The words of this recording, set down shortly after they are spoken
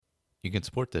You can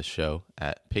support this show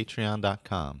at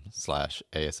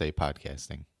patreon.com/ASA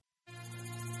podcasting.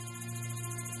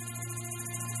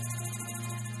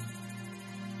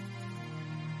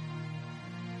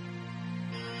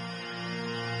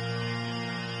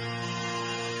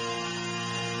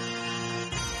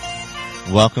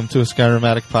 Welcome to a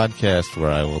Skyrimatic podcast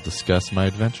where I will discuss my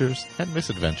adventures and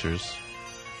misadventures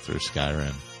through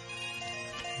Skyrim.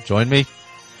 Join me.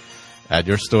 Add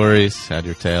your stories, add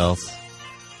your tales.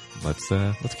 Let's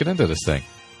get into this thing.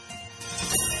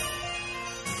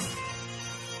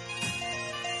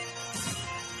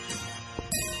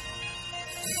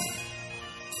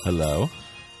 Hello.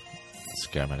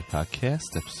 Skyrimatic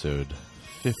podcast, episode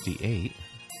 58.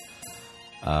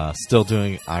 Still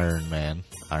doing Iron Man,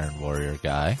 Iron Warrior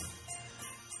guy.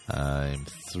 I'm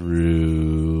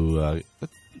through a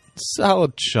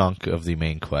solid chunk of the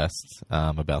main quest.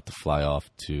 I'm about to fly off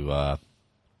to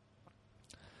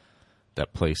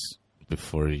that place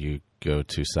before you go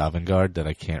to Sovngarde that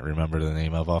I can't remember the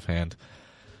name of offhand.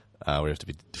 We have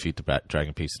to defeat the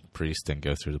Dragon Priest and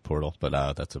go through the portal, but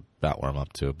that's about where I'm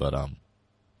up to. But I'm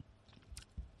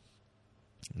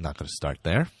not going to start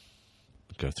there.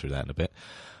 Go through that in a bit.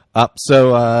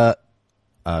 So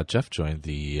Jeff joined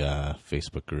the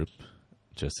Facebook group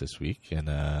just this week,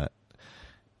 and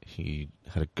he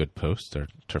had a good post, or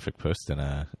terrific post, and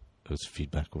it was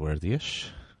feedback worthy-ish.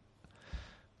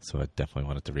 So I definitely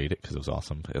wanted to read it because it was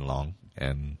awesome and long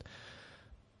and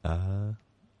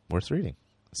worth reading.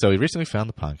 So he recently found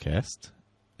the podcast.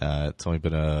 It's only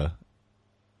been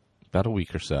about a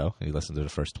week or so. He listened to the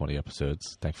first 20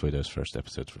 episodes. Thankfully, those first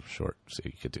episodes were short, so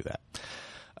you could do that.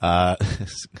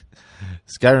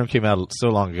 Skyrim came out so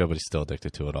long ago, but he's still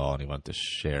addicted to it all, and he wanted to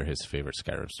share his favorite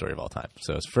Skyrim story of all time.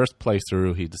 So his first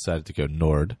playthrough, he decided to go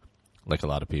Nord, like a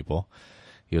lot of people.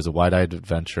 He was a wide-eyed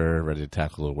adventurer, ready to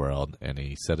tackle the world, and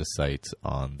he set his sights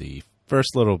on the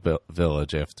first little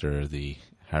village after the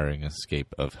harrowing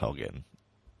escape of Helgen.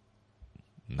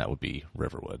 And that would be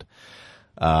Riverwood.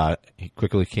 He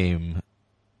quickly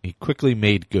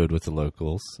made good with the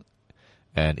locals,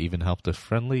 and even helped a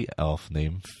friendly elf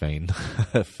named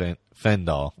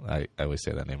Fendal, I always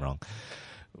say that name wrong,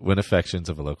 win affections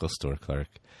of a local store clerk.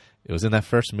 It was in that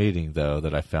first meeting, though,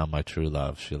 that I found my true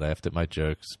love. She laughed at my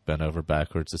jokes, bent over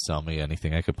backwards to sell me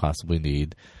anything I could possibly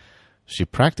need. She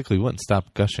practically wouldn't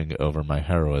stop gushing over my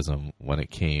heroism when it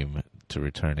came to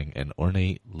returning an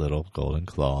ornate little golden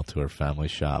claw to her family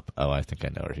shop. Oh, I think I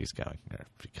know where he's going there,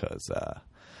 because I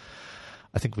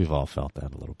think we've all felt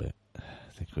that a little bit.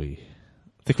 I think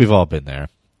we've all been there.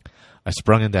 I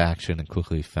sprung into action and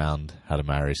quickly found how to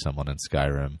marry someone in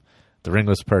Skyrim. The ring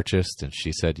was purchased, and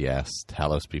she said yes.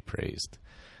 Talos be praised.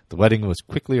 The wedding was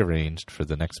quickly arranged for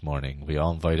the next morning. We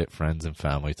all invited friends and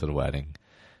family to the wedding,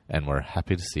 and were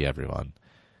happy to see everyone.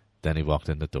 Then he walked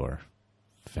in the door.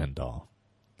 Fendal.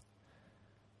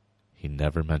 He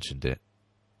never mentioned it,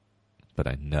 but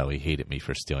I know he hated me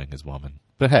for stealing his woman.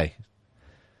 But hey,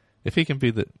 if he can be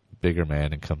the bigger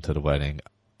man and come to the wedding,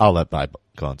 I'll let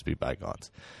bygones be bygones.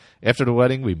 After the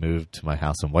wedding, we moved to my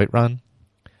house in Whiterun.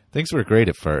 Things were great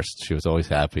at first. She was always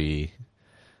happy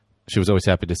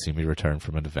to see me return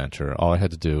from an adventure. All I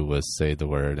had to do was say the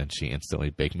word, and she instantly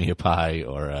baked me a pie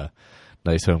or a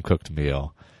nice home-cooked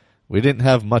meal. We didn't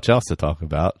have much else to talk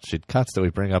about. She'd constantly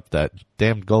bring up that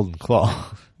damned golden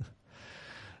claw.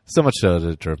 So much so that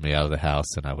it drove me out of the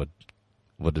house, and I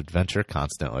would adventure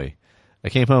constantly. I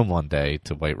came home one day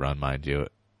to Whiterun, mind you,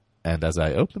 and as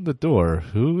I opened the door,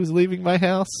 who was leaving my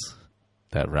house?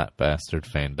 That rat bastard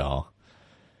Fendal.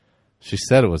 She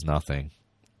said it was nothing.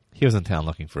 He was in town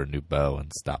looking for a new bow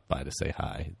and stopped by to say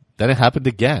hi. Then it happened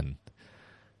again.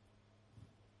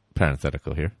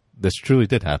 Parenthetical here. This truly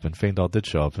did happen. Fendal did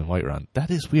show up in Whiterun. That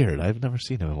is weird. I've never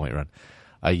seen him in Whiterun.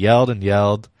 I yelled and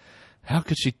yelled. How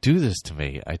could she do this to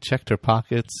me? I checked her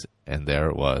pockets, and there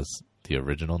it was, the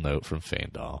original note from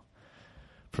Fendal,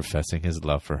 professing his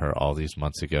love for her all these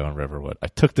months ago in Riverwood. I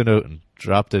took the note and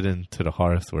dropped it into the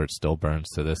hearth where it still burns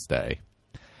to this day.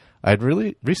 I had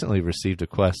recently received a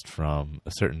quest from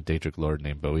a certain Daedric lord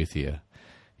named Boethia.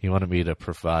 He wanted me to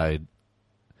provide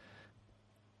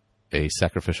a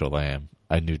sacrificial lamb.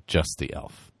 I knew just the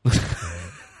elf.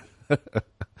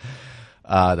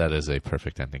 That is a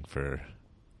perfect ending for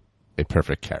a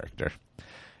perfect character.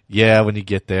 Yeah, when you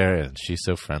get there and she's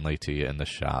so friendly to you in the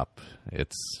shop,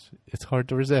 it's hard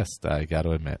to resist, I got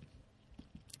to admit.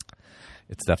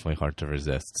 It's definitely hard to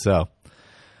resist. So,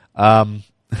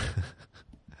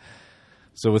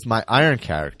 so with my Iron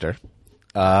character,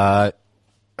 I've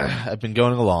been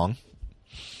going along,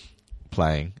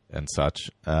 playing and such.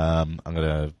 I'm going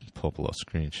to pull up a little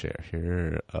screen share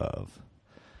here of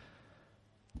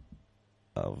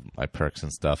of my perks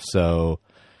and stuff. So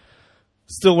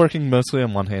still working mostly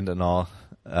on one hand and all.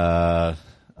 I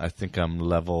think I'm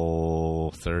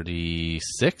level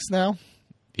 36 now.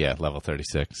 Yeah, level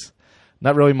 36.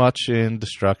 Not really much in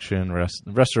destruction.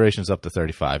 Restoration's up to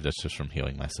 35. That's just from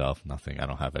healing myself. Nothing. I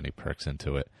don't have any perks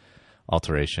into it.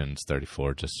 Alteration's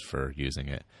 34 just for using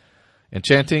it.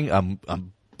 Enchanting, I'm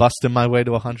busting my way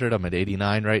to 100. I'm at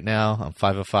 89 right now. I'm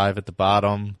 5 of 5 at the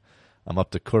bottom. I'm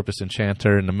up to Corpus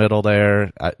Enchanter in the middle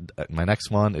there. My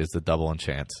next one is the double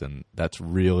enchants, and that's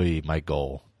really my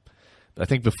goal. I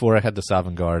think before I had the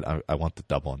Sovngarde, I want the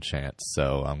double enchants,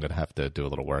 so I'm going to have to do a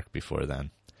little work before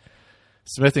then.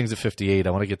 Smithing's at 58.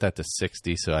 I want to get that to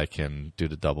 60 so I can do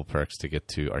the double perks to get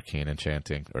to Arcane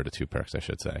Enchanting, or the 2 perks, I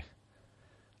should say.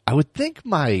 I would think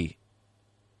my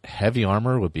heavy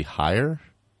armor would be higher,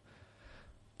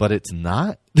 but it's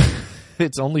not.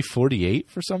 It's only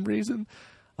 48 for some reason.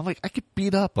 I'm like, I could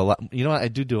beat up a lot. You know what? I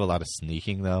do a lot of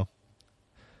sneaking, though.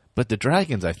 But the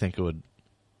dragons, I think it would...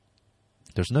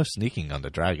 There's no sneaking on the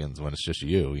dragons when it's just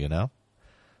you, you know?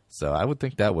 So I would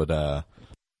think that would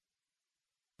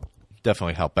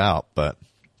definitely help out, but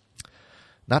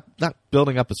not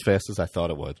building up as fast as I thought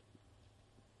it would.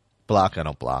 Block, I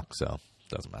don't block, so it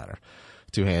doesn't matter.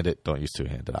 Two-handed, don't use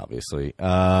two-handed, obviously.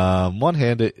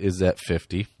 One-handed is at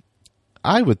 50.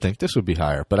 I would think this would be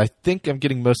higher, but I think I'm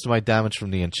getting most of my damage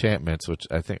from the enchantments, which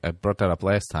I think I brought that up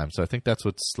last time, so I think that's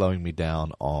what's slowing me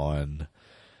down on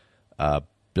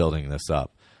building this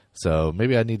up. So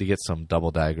maybe I need to get some double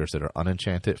daggers that are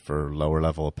unenchanted for lower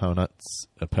level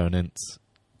opponents,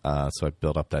 so I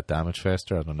build up that damage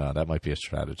faster. I don't know. That might be a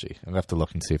strategy. I'm going to have to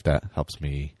look and see if that helps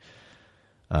me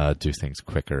do things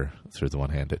quicker through the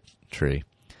one-handed tree.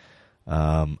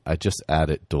 I just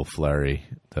added Dual Flurry,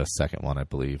 the second one, I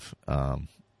believe,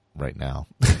 right now,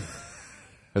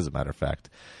 as a matter of fact.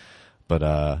 But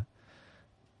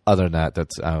other than that,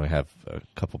 I only have a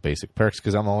couple basic perks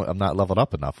because I'm not leveled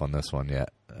up enough on this one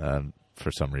yet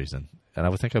for some reason. And I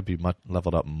would think I'd be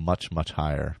leveled up much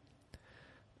higher,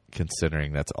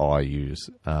 considering that's all I use.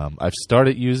 I've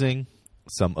started using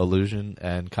some Illusion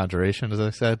and Conjuration, as I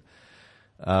said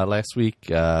last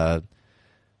week.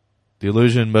 The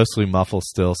Illusion, mostly Muffle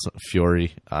still.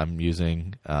 Fury I'm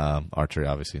using. Archery,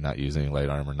 obviously not using. Light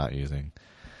Armor not using.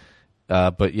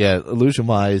 But yeah,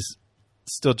 Illusion-wise,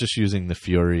 still just using the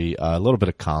Fury. A little bit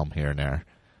of Calm here and there.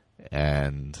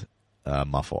 And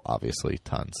Muffle, obviously,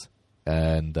 tons.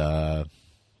 And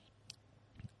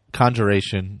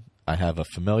Conjuration, I have a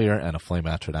Familiar and a Flame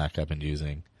Atronach I've been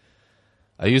using.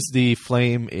 I used the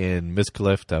Flame in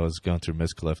Mizkalift. I was going through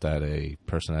Mizkalift. I had a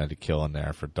person I had to kill in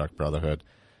there for Dark Brotherhood.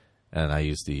 And I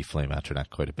used the Flame Atronach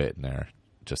quite a bit in there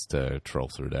just to troll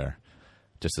through there.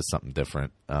 Just as something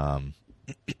different.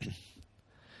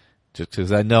 Just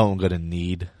because I know I'm going to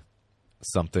need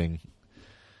something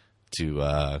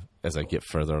to as I get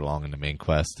further along in the main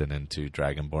quest and into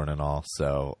Dragonborn and all.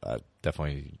 So I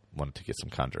definitely wanted to get some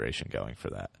Conjuration going for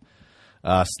that.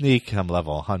 Sneak, I'm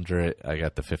level 100. I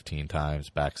got the 15 times,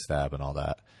 backstab and all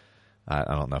that.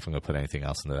 I don't know if I'm going to put anything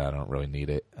else into that. I don't really need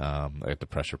it. I got the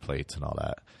pressure plates and all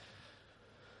that.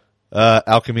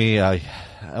 Alchemy, I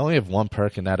only have one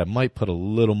perk in that. I might put a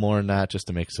little more in that just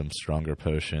to make some stronger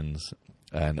potions.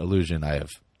 And Illusion, I have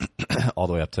all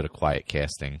the way up to the Quiet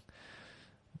Casting.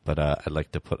 But I'd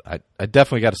like to put... I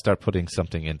definitely got to start putting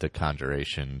something into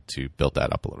Conjuration to build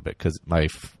that up a little bit. Because my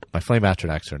Flame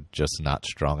Atronachs are just not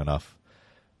strong enough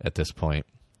at this point.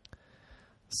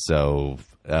 So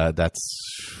that's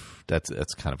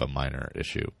kind of a minor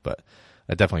issue. But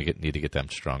I definitely need to get them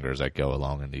stronger as I go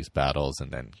along in these battles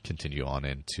and then continue on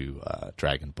into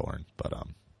Dragonborn. But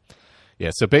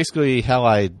yeah, so basically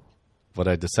what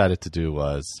I decided to do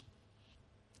was,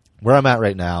 where I'm at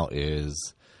right now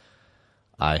is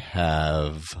I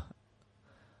have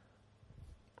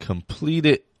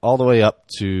completed all the way up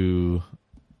to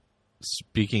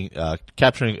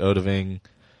capturing Odahviing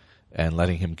and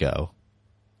letting him go.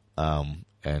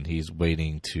 And he's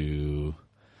waiting to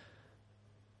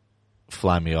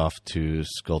fly me off to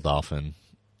Skulldolphin.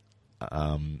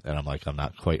 And I'm like, I'm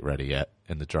not quite ready yet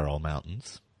in the Jarl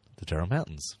Mountains. The Jarl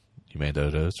Mountains. You may know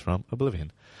those from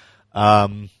Oblivion.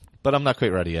 But I'm not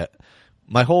quite ready yet.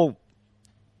 My whole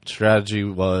strategy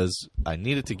was I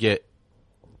needed to get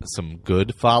some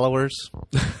good followers,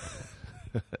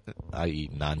 i.e.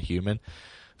 non-human.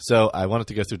 So I wanted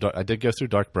to go through... I did go through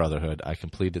Dark Brotherhood. I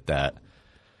completed that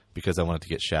because I wanted to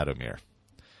get Shadowmere.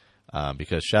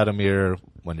 Because Shadowmere,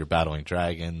 when you're battling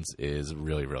dragons, is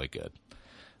really, really good.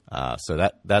 So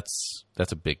that's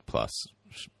a big plus,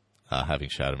 having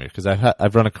Shadowmere. Because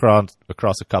I've run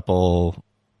across a couple,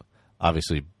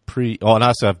 obviously, and I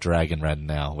also have Dragon Red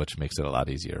now, which makes it a lot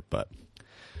easier. But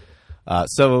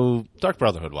So Dark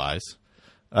Brotherhood wise,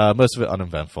 most of it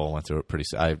uneventful. Went through it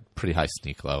I have pretty high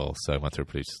sneak level, so I went through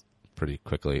it pretty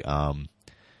quickly.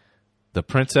 The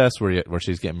princess where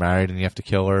she's getting married and you have to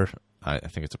kill her. I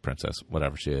think it's a princess,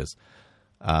 whatever she is.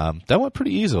 That went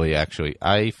pretty easily, actually.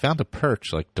 I found a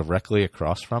perch like directly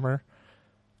across from her,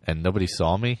 and nobody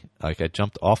saw me. Like I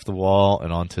jumped off the wall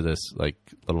and onto this like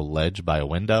little ledge by a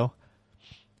window,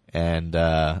 and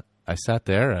I sat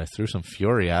there. I threw some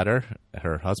fury at her.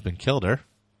 Her husband killed her,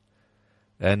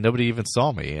 and nobody even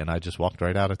saw me. And I just walked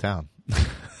right out of town.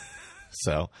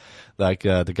 So, like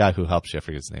the guy who helps you, I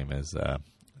forget his name is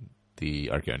the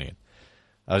Argonian.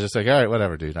 I was just like, all right,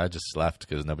 whatever, dude. I just left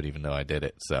because nobody even knew I did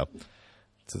it. So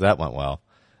that went well.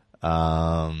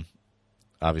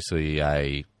 Obviously,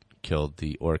 I killed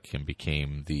the orc and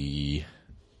became the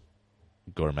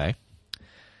gourmet,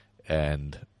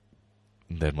 and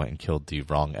then went and killed the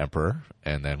wrong emperor,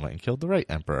 and then went and killed the right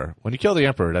emperor. When you kill the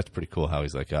emperor, that's pretty cool how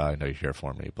he's like, oh, I know you're here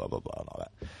for me, blah, blah, blah, and all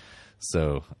that.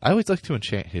 So I always like to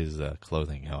enchant his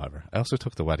clothing, however. I also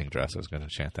took the wedding dress. I was going to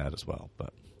enchant that as well,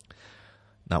 but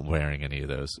not wearing any of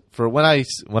those. For when I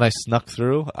snuck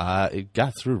through, it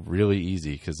got through really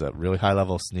easy because a really high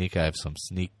level sneak. I have some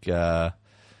sneak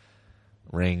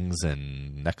rings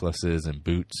and necklaces and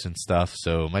boots and stuff.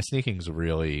 So my sneaking's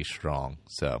really strong.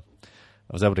 So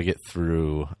I was able to get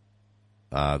through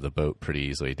the boat pretty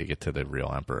easily to get to the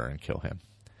real emperor and kill him.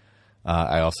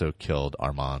 I also killed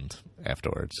Armand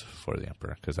afterwards for the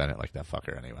emperor because I didn't like that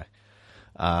fucker anyway.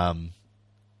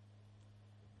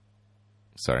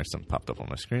 Sorry, something popped up on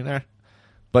my screen there.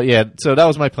 But yeah, so that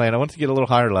was my plan. I wanted to get a little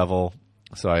higher level,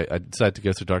 so I decided to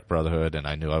go through Dark Brotherhood, and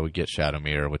I knew I would get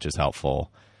Shadowmere, which is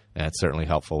helpful, and it's certainly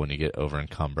helpful when you get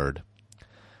over-encumbered.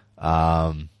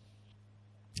 I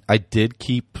did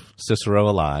keep Cicero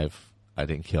alive. I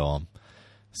didn't kill him,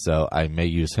 so I may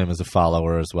use him as a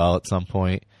follower as well at some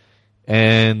point.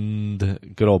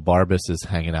 And good old Barbas is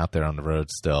hanging out there on the road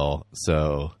still,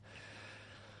 so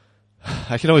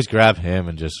I can always grab him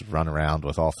and just run around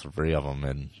with all three of them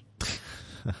and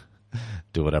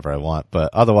do whatever I want.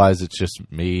 But otherwise, it's just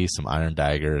me, some iron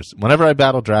daggers. Whenever I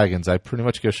battle dragons, I pretty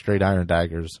much go straight iron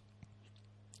daggers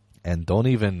and don't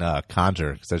even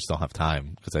conjure because I just don't have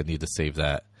time because I need to save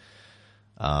that.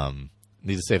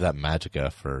 Need to save that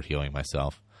magicka for healing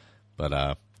myself.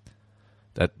 But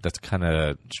that's kind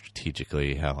of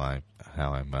strategically how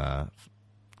I'm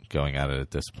going at it at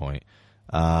this point.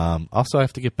 Also, I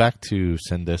have to get back to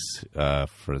Sindis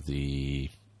for the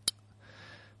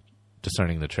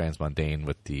discerning the transmundane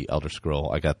with the Elder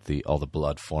Scroll. I got all the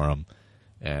blood for him,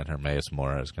 and Hermaeus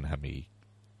Mora is going to have me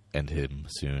end him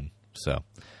soon. So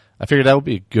I figured that would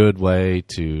be a good way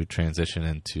to transition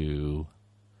into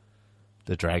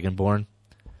the Dragonborn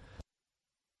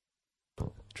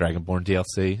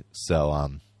DLC. So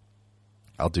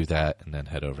I'll do that and then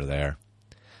head over there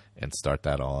and start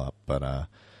that all up. But I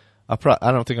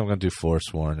don't think I'm going to do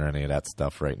Forsworn or any of that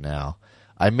stuff right now.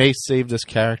 I may save this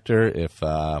character if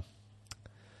I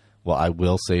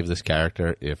will save this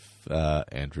character if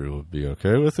Andrew would be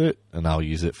okay with it, and I'll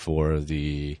use it for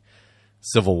the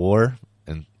Civil War.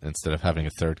 And instead of having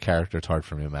a third character, it's hard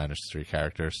for me to manage three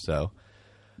characters. So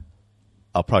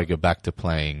I'll probably go back to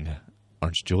playing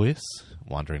Orange Julius,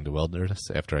 Wandering the Wilderness,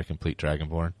 after I complete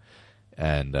Dragonborn,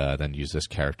 and then use this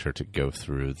character to go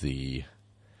through the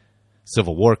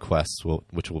Civil War quests,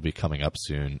 which will be coming up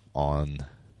soon on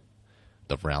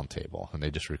the Round Table. And they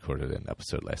just recorded an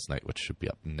episode last night, which should be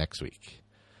up next week.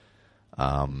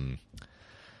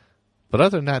 But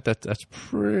other than that, that's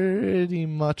pretty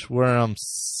much where I'm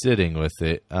sitting with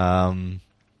it. I'm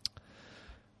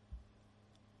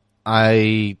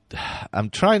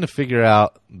trying to figure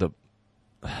out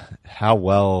how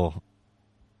well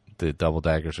the double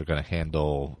daggers are going to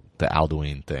handle the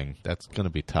Alduin thing. That's going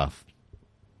to be tough.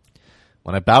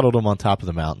 When I battled them on top of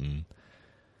the mountain,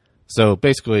 so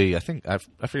basically, I think I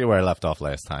forget where I left off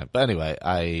last time. But anyway,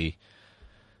 I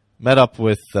met up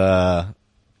with. Let's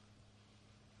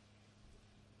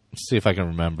see if I can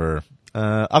remember.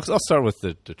 I'll start with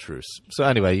the truce. So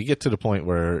anyway, you get to the point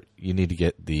where you need to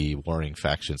get the warring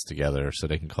factions together so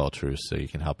they can call truce, so you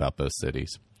can help out both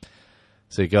cities.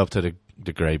 So you go up to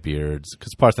the Greybeards,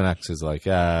 because Paarthurnax is like,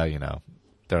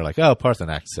 they're like, oh,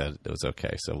 Paarthurnax said it was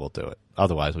okay, so we'll do it.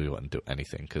 Otherwise, we wouldn't do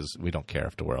anything, because we don't care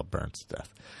if the world burns to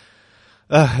death.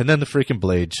 And then the freaking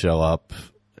Blades show up,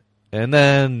 and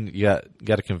then you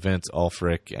got to convince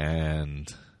Ulfric and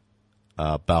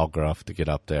Balgruuf to get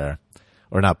up there.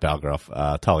 Or not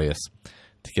Balgruuf, Tullius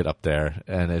to get up there.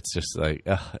 And it's just like,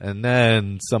 and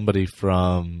then somebody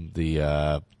from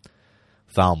the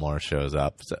Thalmor shows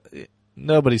up. So,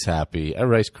 nobody's happy.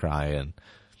 Everybody's crying.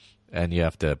 And you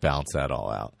have to balance that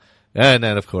all out. And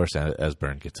then, of course,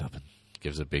 Esbern gets up and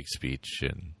gives a big speech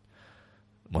and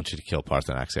wants you to kill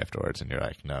Paarthurnax afterwards. And you're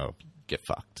like, no, get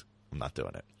fucked. I'm not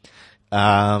doing it.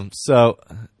 So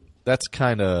that's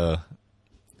kind of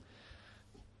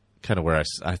where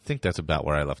I think that's about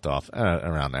where I left off,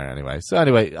 around there anyway. So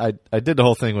anyway, I did the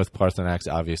whole thing with Paarthurnax,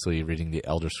 obviously reading the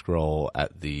Elder Scroll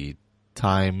at the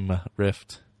time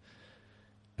rift.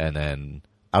 And then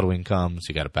Alduin comes,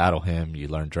 you got to battle him. You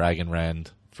learn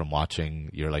Dragonrend from watching.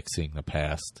 You're like seeing the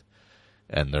past,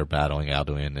 and they're battling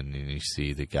Alduin, and then you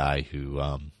see the guy who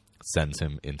sends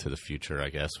him into the future, I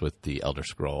guess, with the Elder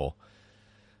Scroll.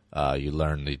 You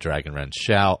learn the Dragonrend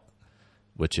shout,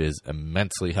 which is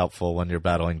immensely helpful when you're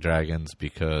battling dragons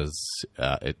because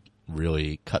it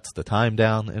really cuts the time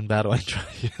down in battling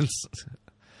dragons.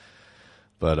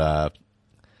 But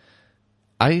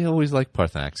I always like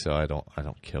Paarthurnax, so I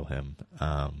don't kill him.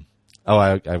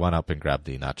 I went up and grabbed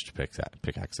the notched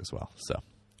pickaxe as well. So,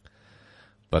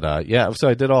 but so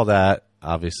I did all that.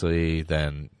 Obviously,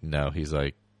 then he's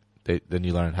like, then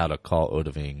you learn how to call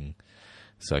Odahviing.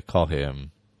 So I call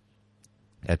him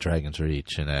at Dragon's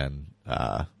Reach, and then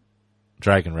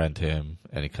Dragonrend him,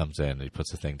 and he comes in and he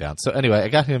puts the thing down. So anyway, I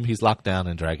got him. He's locked down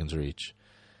in Dragon's Reach,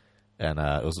 and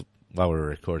it was while we were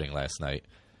recording last night.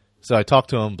 So I talked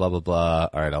to him, blah, blah, blah.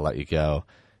 All right, I'll let you go.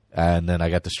 And then I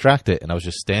got distracted, and I was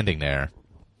just standing there.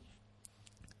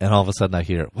 And all of a sudden I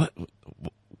hear,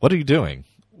 what are you doing?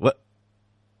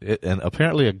 And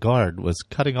apparently a guard was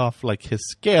cutting off like his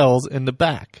scales in the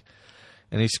back.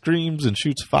 And he screams and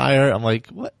shoots fire. I'm like,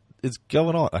 what is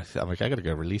going on? I'm like, I got to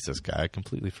go release this guy. I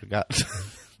completely forgot.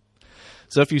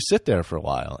 So if you sit there for a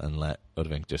while and let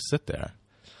Odahviing just sit there,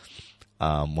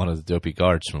 one of the dopey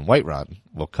guards from Whiterun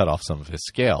will cut off some of his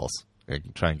scales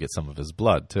and try and get some of his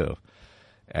blood too.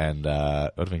 And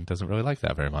Odahviing doesn't really like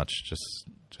that very much. Just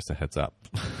a heads up.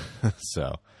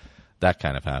 So that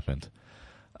kind of happened.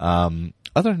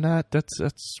 Other than that,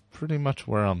 that's pretty much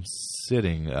where I'm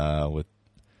sitting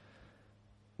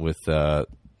with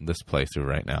this playthrough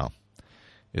right now.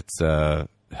 It's I'm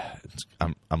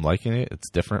liking it. It's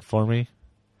different for me.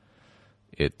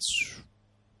 It's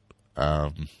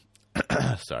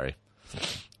sorry,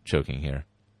 choking here.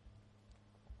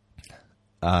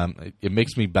 It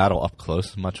makes me battle up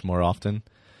close much more often.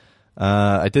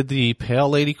 I did the Pale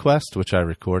Lady quest, which I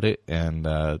recorded, and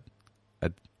I'm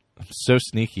so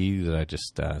sneaky that I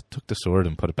just took the sword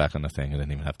and put it back on the thing. I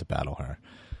didn't even have to battle her,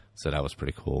 so that was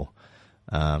pretty cool.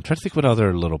 I'm trying to think what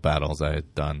other little battles I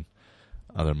had done,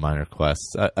 other minor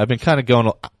quests. I've been kind of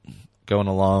going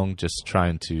along, just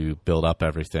trying to build up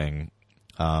everything.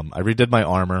 I redid my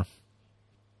armor.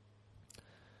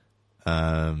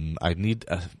 I need,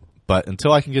 but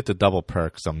until I can get the double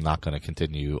perks, I'm not going to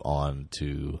continue on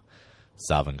to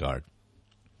Sovngarde.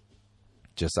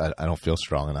 Just I don't feel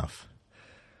strong enough.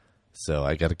 So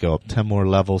I got to go up 10 more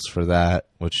levels for that,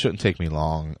 which shouldn't take me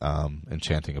long.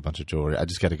 Enchanting a bunch of jewelry. I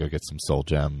just got to go get some soul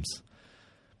gems.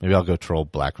 Maybe I'll go troll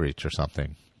Blackreach or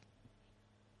something.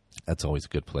 That's always a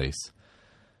good place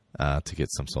to get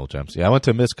some soul gems. Yeah, I went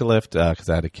to Mizkalith because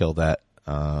I had to kill that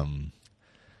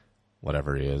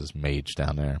whatever he is, mage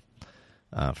down there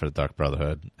for the Dark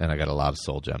Brotherhood, and I got a lot of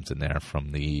soul gems in there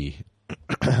from the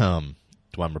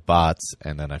Dwemer bots,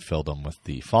 and then I filled them with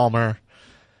the Falmer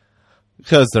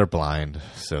because they're blind,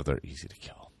 so they're easy to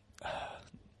kill,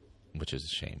 which is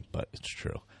a shame, but it's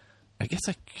true. I guess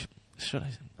I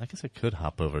could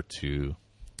hop over to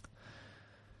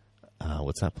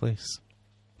what's that place?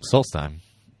 Solstheim.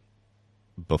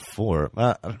 Before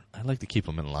I like to keep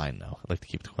them in line, though. I like to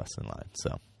keep the quests in line,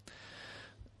 so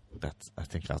I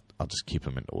think I'll just keep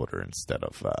them in order instead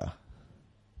of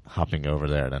hopping over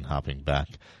there and then hopping back.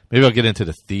 Maybe I'll get into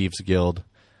the Thieves Guild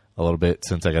a little bit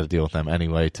since I got to deal with them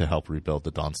anyway to help rebuild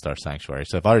the Dawnstar Sanctuary.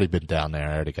 So I've already been down there.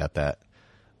 I already got that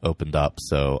opened up,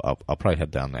 so I'll probably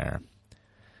head down there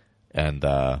and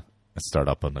start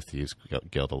up on the Thieves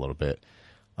Guild a little bit.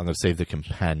 I'm going to save the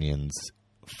companions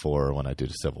for when I do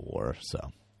the Civil War,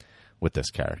 so with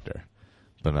this character.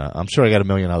 But I'm sure I got a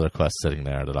million other quests sitting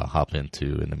there that I'll hop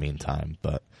into in the meantime.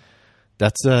 But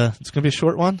that's it's going to be a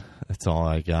short one. That's all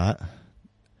I got.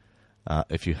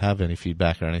 If you have any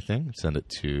feedback or anything, send it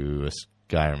to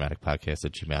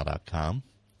SkyrimAddictPodcast@gmail.com.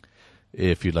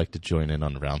 If you'd like to join in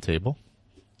on the roundtable,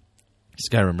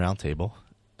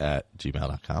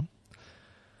 SkyrimRoundtable@gmail.com.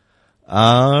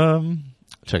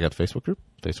 Check out the Facebook group,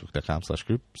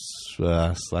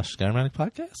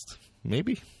 facebook.com/groups/SkyrimAddictPodcast.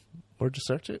 Maybe. Or just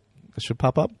search it. It should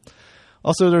pop up.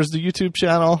 Also, there's the YouTube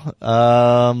channel.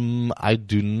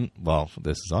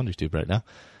 This is on YouTube right now.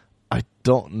 I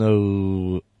don't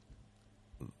know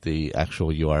the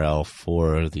actual URL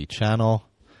for the channel.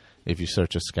 If you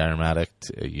search a Skyrim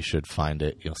Addict, you should find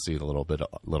it. You'll see the little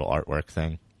artwork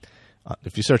thing.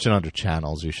 If you search it under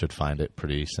channels, you should find it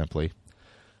pretty simply.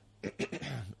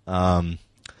 And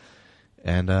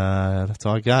that's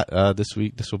all I got this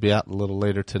week. This will be out a little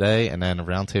later today, and then a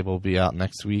roundtable will be out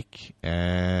next week.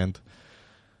 And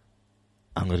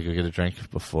I'm going to go get a drink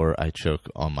before I choke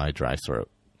on my dry throat.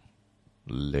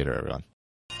 Later, everyone.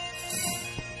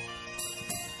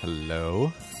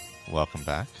 Hello. Welcome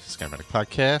back. Skyrim Addict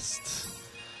Podcast.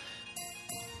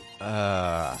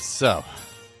 So, I'm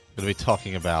going to be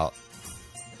talking about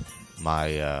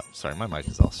my... sorry, my mic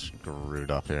is all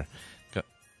screwed up here.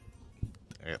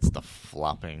 I got stuff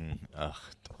flopping. Ugh,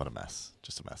 what a mess.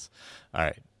 Just a mess. All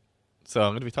right. So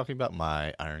I'm going to be talking about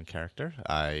my Iron character.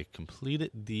 I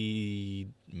completed the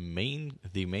main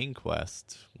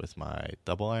quest with my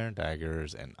double Iron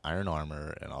daggers and Iron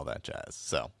armor and all that jazz.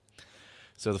 So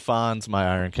the Fonz, my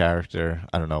Iron character.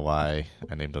 I don't know why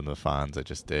I named him the Fonz. I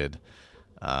just did.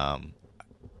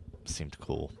 Seemed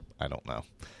cool. I don't know.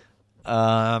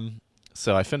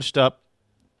 So I finished up.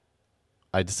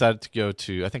 I decided to go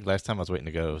to, I think last time I was waiting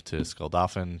to go to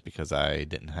Skuldafn because I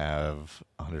didn't have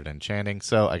 100 enchanting.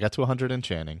 So I got to 100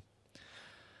 enchanting,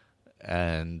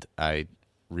 and I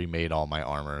remade all my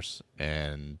armors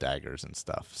and daggers and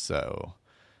stuff. So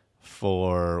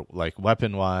for like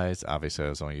weapon-wise, obviously I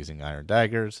was only using iron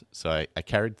daggers. So I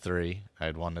carried 3. I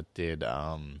had one that did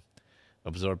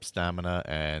absorb stamina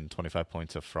and 25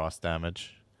 points of frost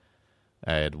damage.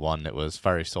 I had one that was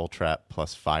Fiery Soul Trap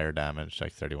plus fire damage,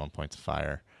 like 31 points of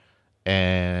fire.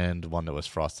 And one that was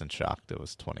Frost and Shock that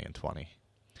was 20 and 20.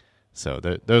 So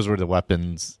those were the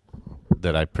weapons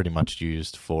that I pretty much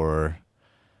used for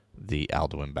the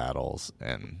Alduin battles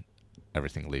and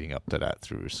everything leading up to that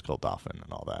through Skuldafn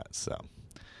and all that. So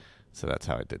that's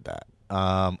how I did that.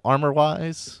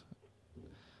 Armor-wise,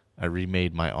 I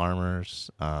remade my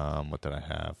armors. What did I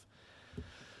have?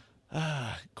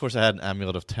 Of course, I had an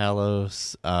Amulet of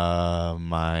Talos.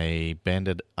 My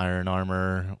banded iron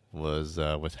armor was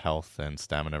with health and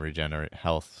stamina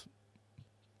health,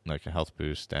 like a health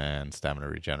boost and stamina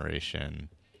regeneration.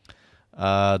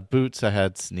 Boots, I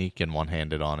had sneak and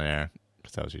one-handed on there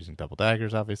because I was using double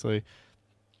daggers, obviously.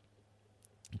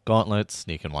 Gauntlets,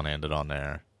 sneak and one-handed on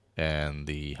there, and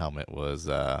the helmet was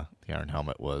the iron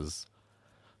helmet was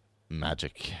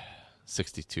magic,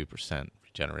 62%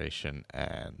 regeneration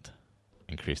and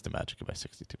increased the magic by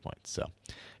 62 points. So,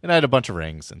 and I had a bunch of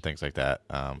rings and things like that,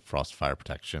 frost fire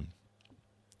protection,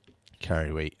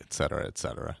 carry weight, etc.,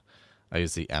 etc. I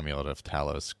used the Amulet of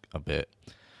Talos a bit.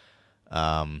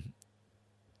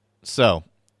 So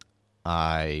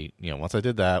I, once I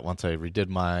did that, once I redid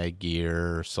my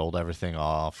gear, sold everything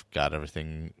off, got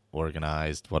everything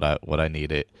organized, what I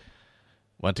needed,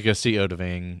 went to go see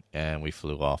Odahviing, and we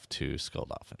flew off to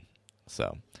Skuldafn.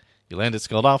 So you land at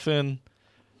Skuldafn,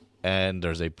 and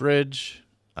there's a bridge,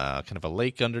 kind of a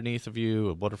lake underneath of you,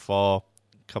 a waterfall,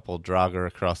 a couple of Draugr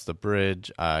across the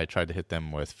bridge. I tried to hit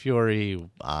them with Fury.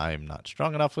 I'm not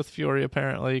strong enough with Fury,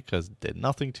 apparently, because it did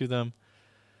nothing to them.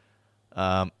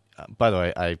 By the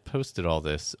way, I posted all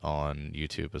this on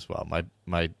YouTube as well.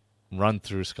 My run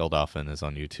through Skuldafn is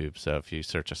on YouTube, so if you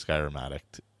search a Skyrim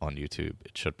Addict on YouTube,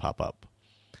 it should pop up.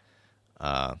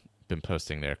 Been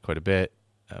posting there quite a bit.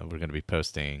 We're going to be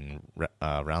posting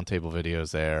roundtable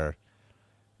videos there,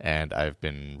 and I've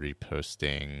been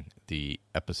reposting the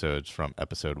episodes from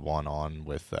episode 1 on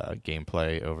with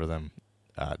gameplay over them.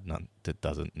 None that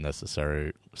doesn't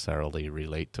necessarily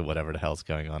relate to whatever the hell's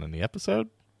going on in the episode,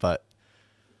 but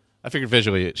I figured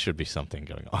visually it should be something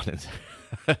going on in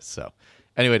there. So,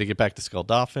 anyway, to get back to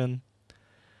Skuldafn,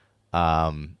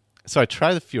 so I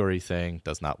try the Fury thing,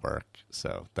 does not work,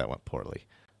 so that went poorly.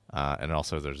 And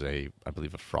also there's I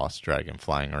believe a frost dragon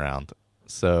flying around.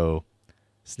 So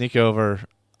sneak over.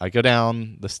 I go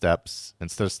down the steps.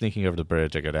 Instead of sneaking over the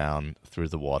bridge, I go down through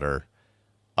the water,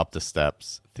 up the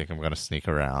steps, think I'm going to sneak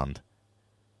around.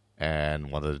 And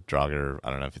one of the Draugr, I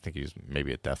don't know if you think he's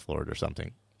maybe a Death Lord or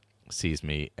something, sees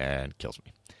me and kills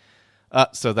me.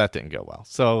 So that didn't go well.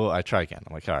 So I try again.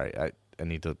 I'm like, all right, I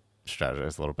need to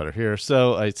strategize a little better here.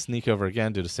 So I sneak over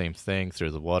again, do the same thing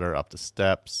through the water, up the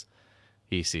steps.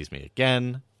 He sees me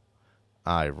again.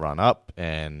 I run up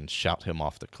and shout him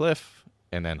off the cliff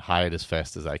and then hide as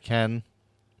fast as I can.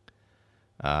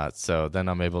 So then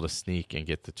I'm able to sneak and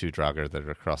get the 2 Draugr that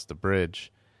are across the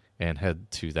bridge and head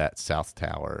to that south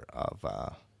tower of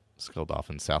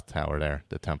Skuldafn South Tower there,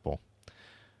 the temple.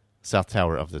 South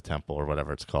Tower of the temple or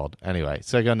whatever it's called. Anyway,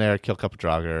 so I go in there, kill a couple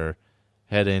Draugr,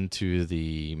 head into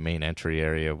the main entry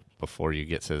area before you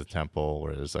get to the temple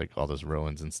where there's like all those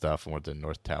ruins and stuff and where the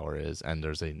north tower is. And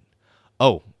there's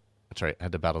That's right. I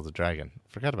had to battle the dragon.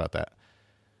 Forgot about that.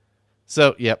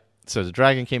 So, yep. So the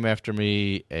dragon came after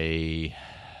me.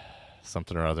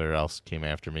 Something or other else came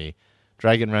after me.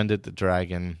 Dragon rended the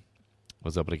dragon.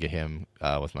 Was able to get him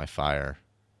with my fire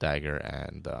dagger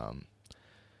and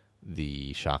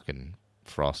the shock and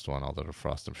frost one. Although the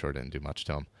frost, I'm sure, didn't do much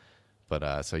to him.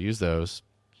 But so I used those.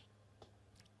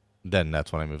 Then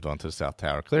that's when I moved on to the south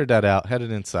tower. Cleared that out.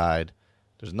 Headed inside.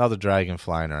 There's another dragon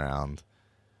flying around.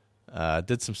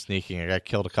 Did some sneaking. I got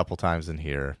killed a couple times in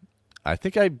here. I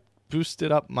think I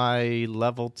boosted up my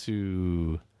level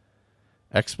to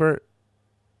expert.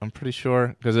 I'm pretty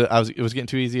sure because it was getting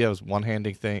too easy. I was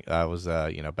one-handing thing. I was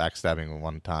backstabbing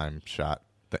one-time shot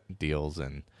deals,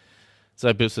 and so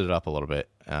I boosted it up a little bit.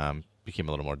 Became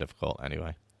a little more difficult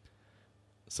anyway.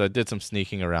 So I did some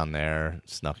sneaking around there,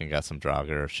 snuck and got some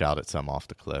Draugr, shouted some off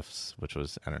the cliffs, which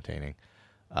was entertaining.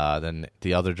 Then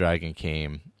the other dragon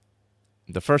came.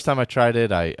 The first time I tried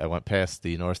it, I went past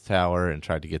the North Tower and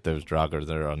tried to get those Draugr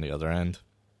there on the other end.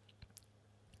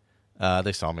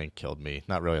 They saw me and killed me.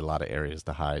 Not really a lot of areas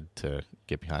to hide to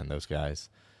get behind those guys.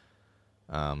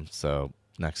 So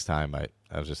next time I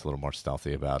was just a little more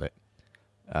stealthy about it.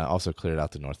 Also cleared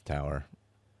out the North Tower.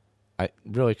 I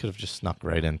really could have just snuck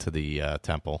right into the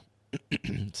temple.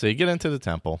 So you get into the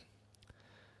temple.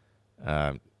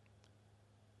 I'm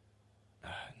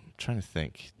trying to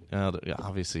think.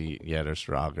 Obviously, there's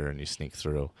Draugr, and you sneak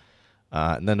through.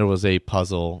 And then there was a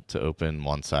puzzle to open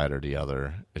one side or the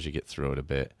other as you get through it a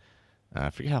bit.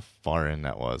 I forget how far in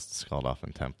that was, the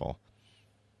Skuldolphin Temple.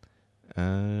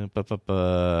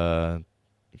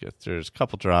 There's a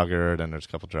couple Draugr, then there's a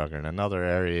couple Draugr in another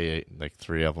area, like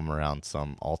 3 of them around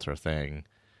some altar thing.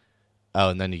 Oh,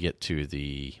 and then you get to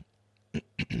the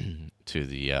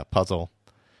puzzle,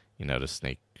 the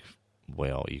snake,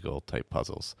 whale, eagle type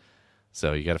puzzles.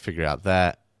 So you got to figure out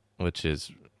that, which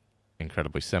is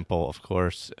incredibly simple, of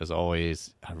course, as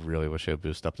always. I really wish I would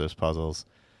boost up those puzzles,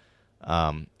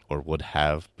 or would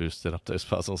have boosted up those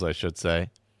puzzles, I should say.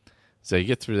 So you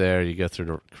get through there, you go through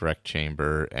the correct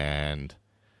chamber, and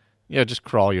just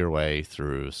crawl your way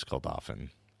through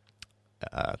Skuldolphin,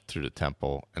 through the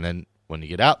temple. And then when you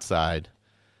get outside,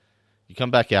 you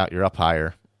come back out, you're up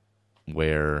higher,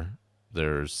 where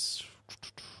there's,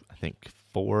 I think,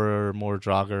 4 more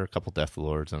Draugr, a couple Death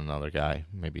Lords, and another guy,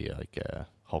 maybe like a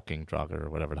hulking Draugr or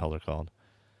whatever the hell they're called.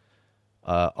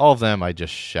 All of them I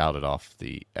just shouted off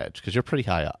the edge, because you're pretty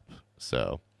high up.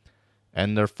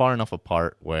 And they're far enough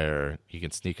apart where you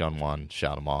can sneak on one,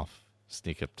 shout them off,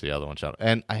 sneak up to the other one, shout.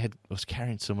 And I was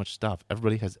carrying so much stuff.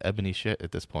 Everybody has ebony shit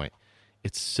at this point.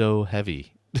 It's so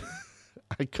heavy.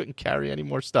 I couldn't carry any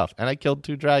more stuff. And I killed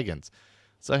 2 dragons.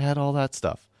 So I had all that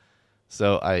stuff.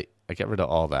 So I got rid of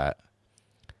all that.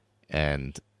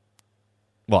 And,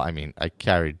 I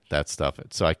carried that stuff.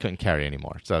 So I couldn't carry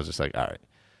anymore. So I was just like, all right.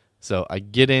 So I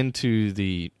get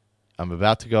into I'm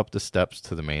about to go up the steps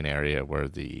to the main area where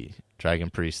the dragon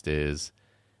priest is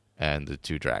and the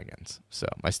 2 dragons. So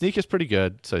my sneak is pretty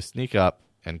good. So I sneak up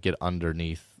and get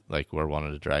underneath, like where one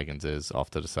of the dragons is, off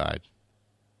to the side.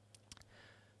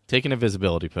 Take an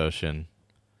invisibility potion.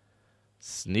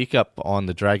 Sneak up on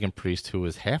the dragon priest, who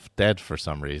was half dead for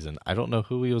some reason. I don't know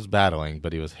who he was battling,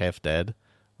 but he was half dead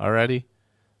already.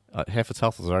 Half his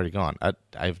health was already gone. I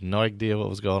have no idea what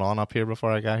was going on up here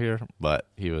before I got here, but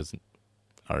he was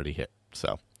already hit.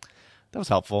 So that was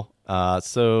helpful.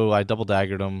 So I double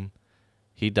daggered him.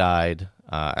 He died.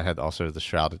 I had also the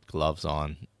shrouded gloves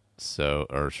on,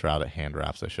 or shrouded hand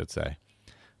wraps, I should say.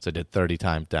 So I did 30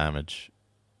 times damage,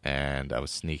 and I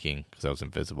was sneaking because I was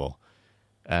invisible.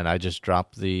 And I just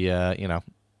dropped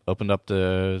opened up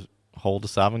the hole to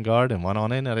Sovngarde and went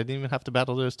on in, and I didn't even have to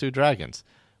battle those 2 dragons,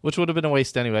 which would have been a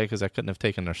waste anyway because I couldn't have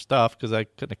taken their stuff because I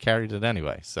couldn't have carried it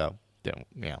anyway. So,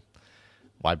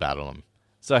 why battle them?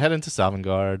 So I head into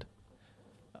Sovngarde.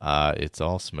 It's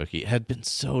all smoky. It had been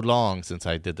so long since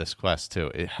I did this quest,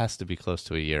 too. It has to be close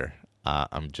to a year.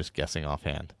 I'm just guessing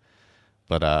offhand.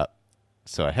 But,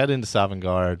 so I head into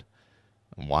Sovngarde.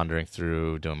 I'm wandering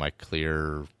through, doing my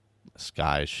clear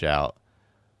skies shout.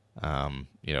 Run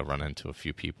into a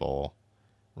few people.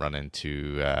 Run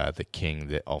into the king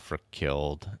that Ulfric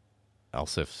killed.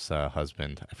 Elsif's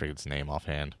husband. I forget his name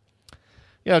offhand.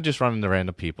 Just run into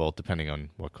random people, depending on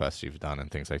what quests you've done and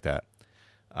things like that.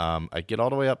 I get all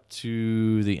the way up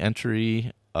to the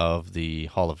entry of the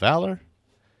Hall of Valor,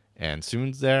 and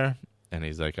Soon's there, and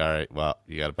he's like, all right, well,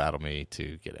 you got to battle me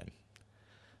to get in.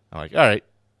 I'm like, all right,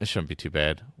 this shouldn't be too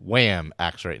bad. Wham,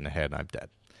 axe right in the head, and I'm dead.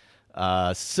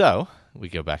 So we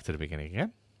go back to the beginning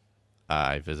again.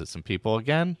 I visit some people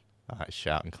again. I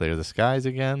shout and clear the skies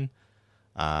again.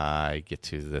 I get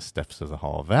to the steps of the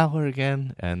Hall of Valor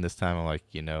again, and this time I'm like,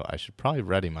 I should probably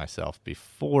ready myself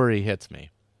before he hits me.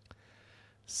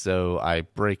 So I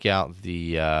break out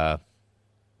the,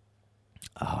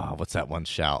 what's that one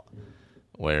shout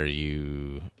where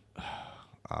you,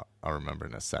 I'll remember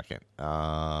in a second.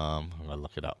 I'm going to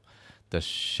look it up. The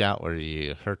shout where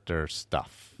you hurt their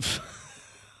stuff.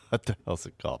 What the hell's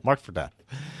it called? Mark for Death.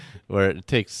 Where it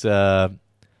takes,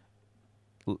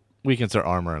 weakens their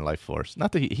armor and life force.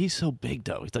 Not that he's so big,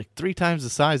 though. He's like 3 times the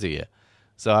size of you.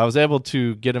 So I was able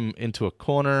to get him into a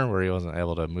corner where he wasn't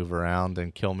able to move around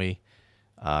and kill me.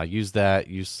 Use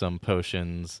some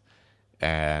potions,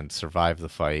 and survive the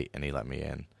fight, and he let me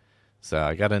in. So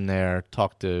I got in there,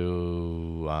 talked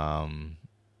to, I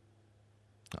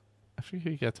forget who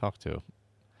you got to talk to.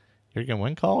 Jurgen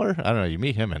Windcaller? I don't know. You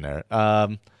meet him in there.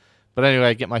 But anyway,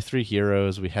 I get my 3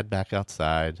 heroes. We head back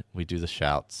outside. We do the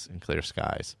shouts in clear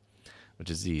skies, which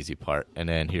is the easy part. And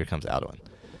then here comes Alduin.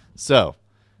 So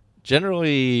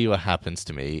generally what happens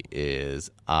to me is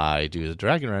I do the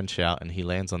Dragonrend shout, and he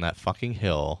lands on that fucking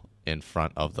hill in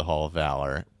front of the Hall of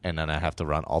Valor, and then I have to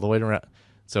run all the way around.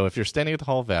 So if you're standing at the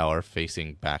Hall of Valor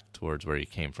facing back towards where you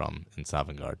came from in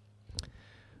Sovngarde,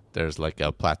 there's like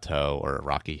a plateau or a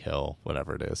rocky hill,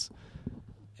 whatever it is.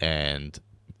 And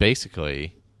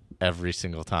basically, every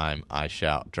single time I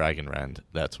shout Dragonrend,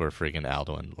 that's where friggin'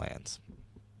 Alduin lands.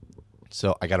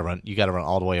 So you gotta run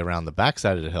all the way around the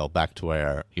backside of the hill back to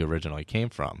where you originally came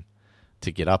from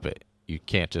to get up it. You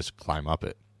can't just climb up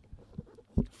it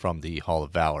from the Hall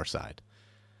of Valor side.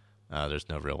 There's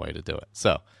no real way to do it.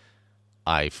 So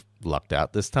I lucked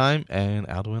out this time, and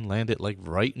Alduin landed like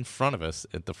right in front of us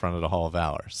at the front of the Hall of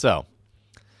Valor. So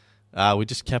we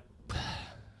just kept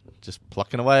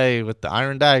plucking away with the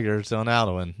iron daggers on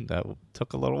Alduin. That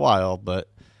took a little while, but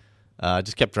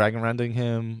just kept Dragonrending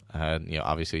him.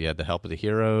 Obviously he had the help of the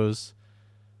heroes.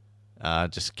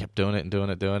 Just kept doing it.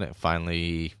 And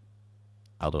finally,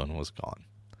 Alduin was gone.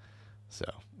 So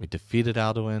we defeated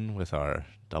Alduin with our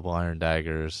double iron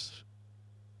daggers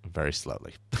very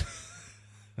slowly.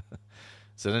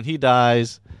 So then he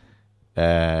dies,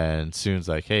 and Soon's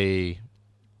like, hey,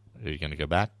 are you going to go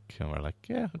back? And we're like,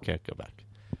 yeah, okay, go back.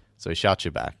 So he shouts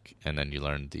you back, and then you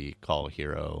learn the Call of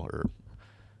Hero or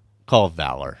Call of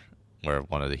Valor, where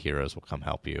one of the heroes will come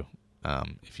help you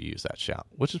if you use that shout,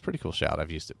 which is a pretty cool shout. I've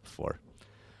used it before.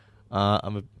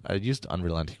 I used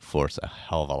Unrelenting Force a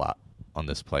hell of a lot on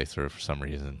this playthrough for some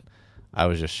reason. I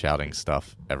was just shouting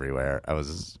stuff everywhere. I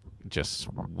was just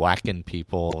whacking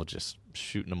people, just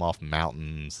shooting them off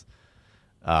mountains.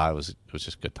 It was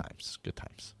just good times.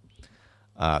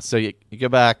 So you go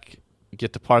back,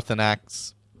 get to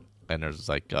Parthenax, and there's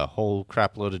like a whole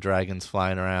crap load of dragons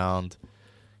flying around.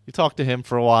 You talk to him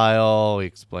for a while. You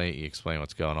explain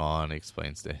what's going on. He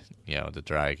explains the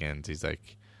dragons. He's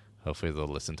like, hopefully they'll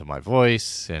listen to my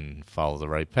voice and follow the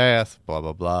right path. Blah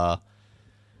blah blah.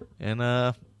 And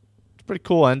it's a pretty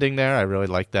cool ending there. I really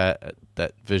like that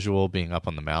visual being up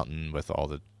on the mountain with all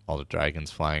the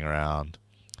dragons flying around.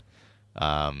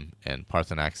 And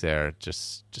Parthenax there,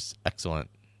 just excellent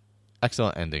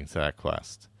ending to that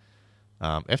quest.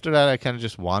 After that, I kind of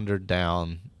just wandered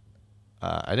down.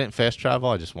 I didn't fast travel.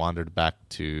 I just wandered back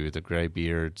to the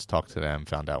Greybeards, talked to them,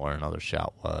 found out where another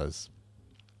shout was.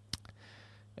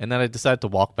 And then I decided to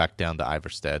walk back down to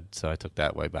Ivarstead, so I took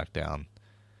that way back down.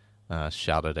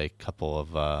 Shouted a couple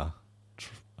of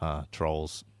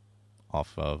trolls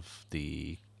off of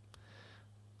the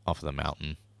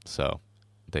mountain, so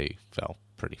they fell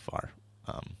pretty far.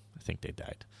 I think they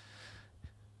died.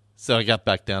 So I got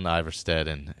back down to Ivarstead,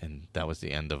 and that was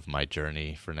the end of my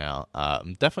journey for now.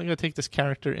 I'm definitely going to take this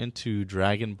character into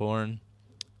Dragonborn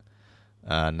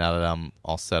now that I'm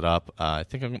all set up. I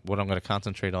think what I'm going to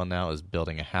concentrate on now is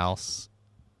building a house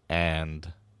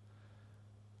and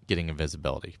getting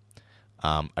invisibility.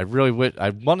 I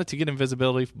wanted to get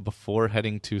invisibility before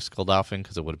heading to Skuldalfin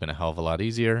because it would have been a hell of a lot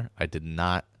easier. I did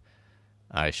not.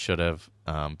 I should have,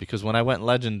 because when I went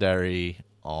legendary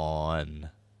on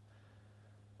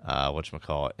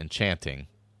Enchanting,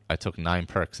 I took 9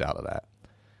 perks out of that,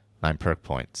 9 perk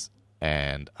points,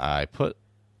 and I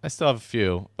still have a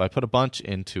few, but I put a bunch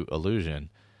into Illusion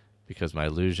because my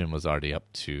Illusion was already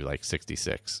up to like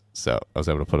 66, so I was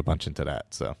able to put a bunch into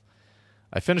that. So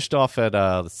I finished off at,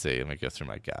 let's see, let me go through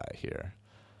my guy here.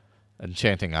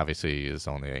 Enchanting obviously is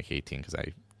only like 18 because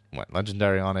I went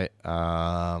legendary on it.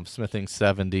 Smithing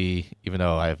 70, even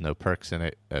though I have no perks in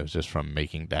it. It was just from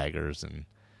making daggers and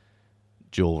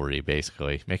jewelry,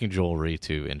 basically. Making jewelry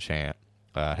to enchant.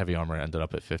 Heavy armor ended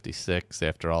up at 56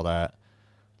 after all that.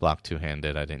 Block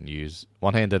two-handed I didn't use.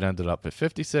 One-handed ended up at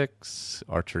 56.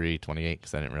 Archery 28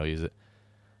 because I didn't really use it.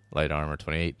 Light armor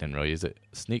 28, didn't really use it.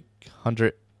 Sneak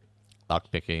 100.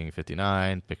 Lockpicking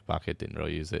 59. Pickpocket, didn't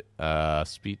really use it.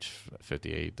 Speech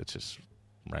 58, that's just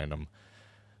random.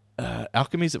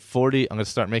 Alchemy's at 40. I'm going to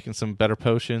start making some better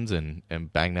potions and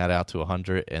bang that out to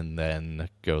 100 and then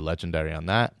go legendary on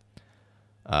that.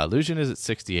 Illusion is at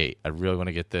 68. I really want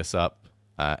to get this up,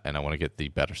 and I want to get the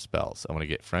better spells. I want to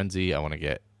get Frenzy. I want to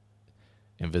get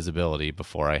Invisibility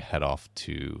before I head off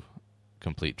to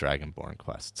complete Dragonborn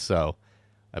quest. So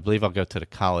I believe I'll go to the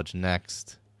college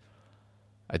next.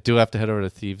 I do have to head over to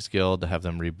Thieves Guild to have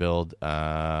them rebuild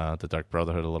the Dark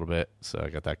Brotherhood a little bit. So I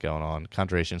got that going on.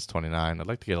 Conjuration's 29. I'd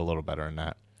like to get a little better in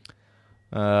that.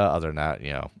 Other than that,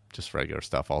 just regular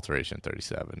stuff. Alteration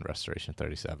 37, Restoration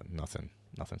 37. Nothing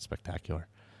spectacular.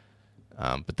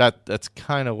 But that's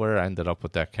kind of where I ended up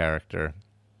with that character.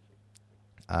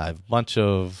 I have a bunch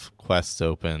of quests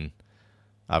open.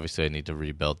 Obviously, I need to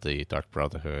rebuild the Dark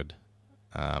Brotherhood.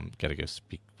 Got to go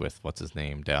speak with what's his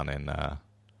name down in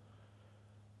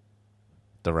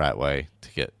the Ratway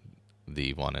to get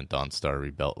the one in Dawnstar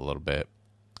rebuilt a little bit.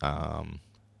 I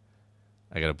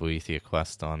got a Boethia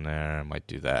quest on there. I might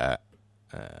do that.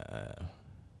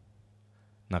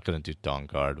 Not going to do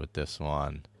Dawnguard with this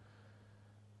one.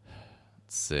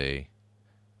 Let's see.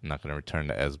 I'm not going to return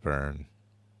to Esbern.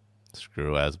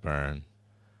 Screw Esbern.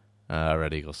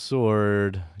 Red Eagle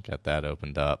Sword. Got that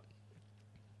opened up.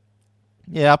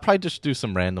 Yeah, I'll probably just do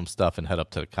some random stuff and head up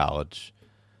to the college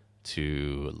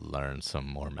to learn some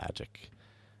more magic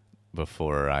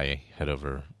before I head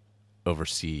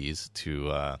overseas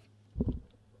to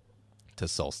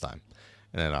Solstheim.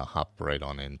 And then I'll hop right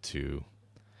on into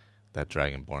that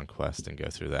Dragonborn quest and go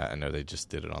through that. I know they just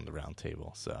did it on the round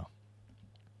table, so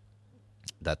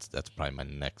that's probably my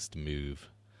next move.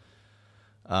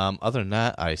 Other than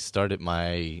that, I started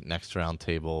my next round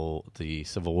table, the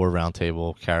Civil War round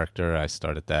table character. I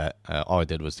started that. All I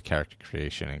did was the character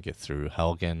creation and get through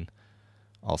Helgen.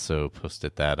 Also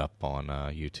posted that up on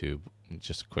YouTube.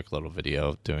 Just a quick little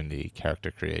video doing the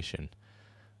character creation.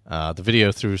 The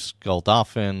video through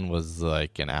Skuldolphin was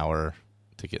like an hour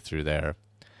to get through there.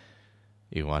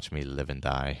 You can watch me live and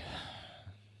die.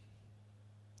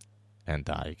 And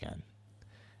die again.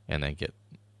 And then get...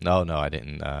 No, I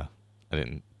didn't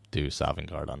do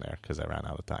Sovngarde on there because I ran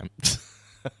out of time.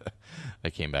 I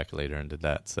came back later and did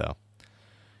that. So,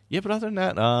 yeah, but other than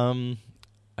that, I'll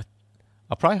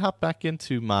probably hop back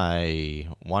into my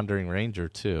Wandering Ranger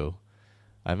too.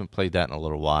 I haven't played that in a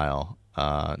little while.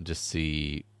 Just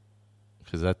see,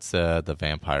 because that's the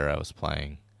vampire I was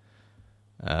playing.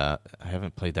 I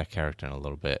haven't played that character in a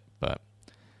little bit, but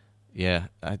yeah,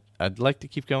 I'd like to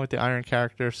keep going with the Iron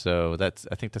character. So I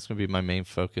think that's going to be my main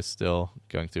focus still,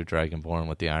 going through Dragonborn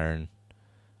with the Iron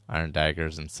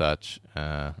daggers and such.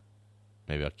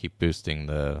 Maybe I'll keep boosting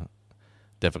the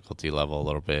difficulty level a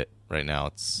little bit. Right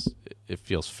now, it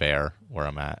feels fair where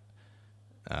I'm at.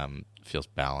 It feels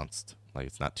balanced. Like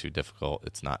it's not too difficult.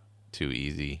 It's not too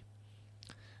easy.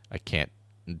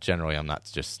 Generally, I'm not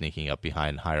just sneaking up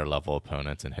behind higher level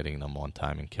opponents and hitting them one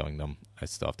time and killing them. I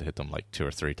still have to hit them like 2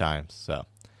 or 3 times. So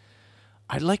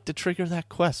I'd like to trigger that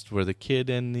quest where the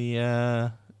kid in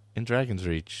Dragon's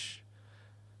Reach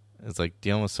is like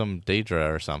dealing with some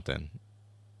Daedra or something.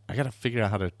 I got to figure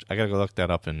out I got to go look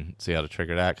that up and see how to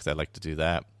trigger that because I'd like to do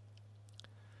that.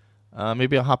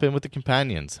 Maybe I'll hop in with the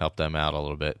companions, help them out a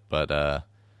little bit. But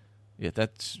yeah,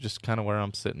 that's just kind of where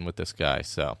I'm sitting with this guy.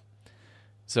 So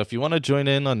if you want to join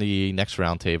in on the next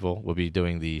roundtable, we'll be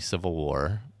doing the Civil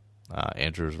War.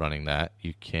 Andrew's running that.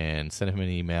 You can send him an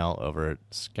email over at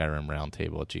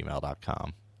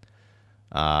skyrimroundtable@gmail.com.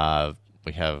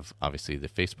 We have, obviously, the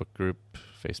Facebook group,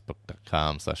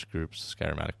 facebook.com/groups,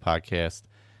 Skyrimatic Podcast.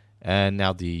 And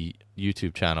now the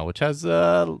YouTube channel, which has,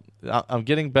 I'm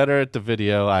getting better at the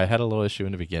video. I had a little issue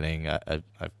in the beginning. I've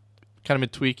kind of been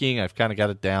tweaking. I've kind of got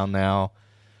it down now.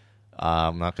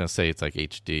 I'm not going to say it's like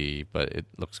HD, but it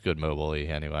looks good mobily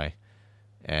anyway.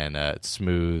 And it's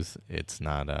smooth. It's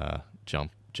not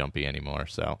jumpy anymore.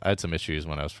 So I had some issues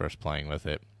when I was first playing with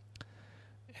it.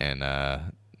 And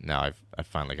now I've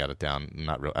finally got it down.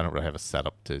 I don't really have a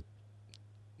setup to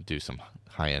do some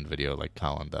high-end video like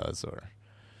Colin does or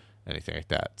anything like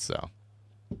that. So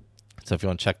if you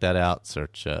want to check that out,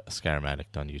 search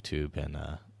Skyrimatic on YouTube, and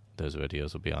those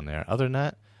videos will be on there. Other than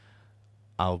that,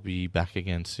 I'll be back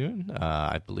again soon.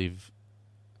 I believe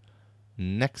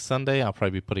next Sunday I'll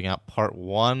probably be putting out part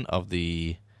 1 of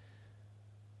the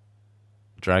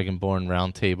Dragonborn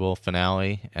Roundtable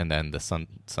finale, and then the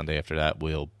Sunday after that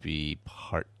will be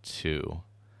part 2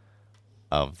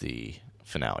 of the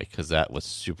finale, because that was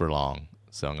super long.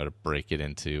 So I'm going to break it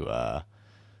into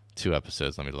 2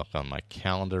 episodes. Let me look on my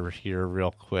calendar here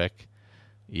real quick.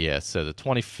 Yeah, so the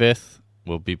 25th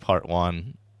will be part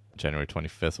 1. January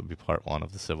 25th will be part 1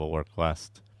 of the Civil War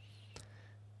quest.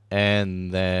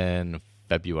 And then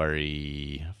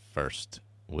February 1st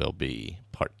will be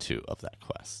part 2 of that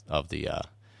quest, of the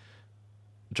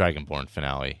Dragonborn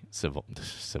finale, Civil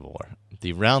War.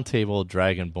 The Roundtable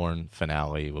Dragonborn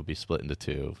finale will be split into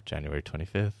 2, January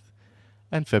 25th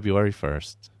and February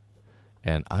 1st.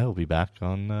 And I will be back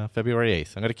on February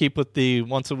 8th. I'm going to keep with the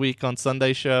once a week on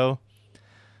Sunday show.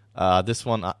 This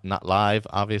one, not live,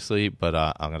 obviously, but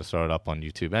I'm going to start it up on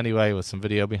YouTube anyway with some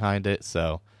video behind it.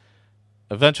 So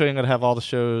eventually I'm going to have all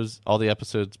the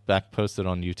episodes back posted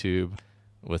on YouTube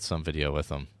with some video with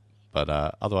them. But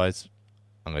otherwise,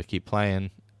 I'm going to keep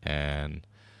playing. And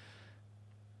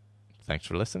thanks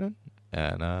for listening.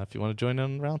 And if you want to join in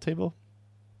on the roundtable,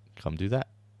 come do that.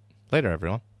 Later,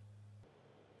 everyone.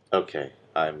 Okay,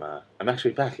 I'm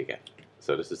actually back again.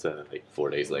 So this is like 4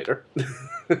 days later.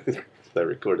 I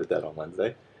recorded that on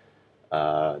Wednesday.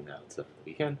 Now it's the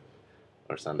weekend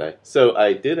or Sunday. So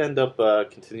I did end up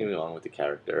continuing on with the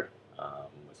character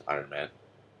with Iron Man.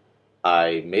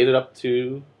 I made it up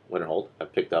to Winterhold. I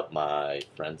picked up my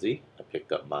Frenzy. I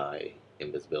picked up my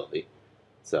Invisibility.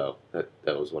 So that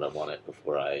was what I wanted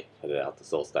before I headed out to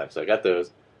Solstheim. So I got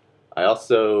those. I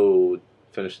also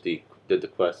did the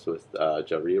quest with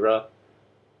Jarira.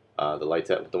 The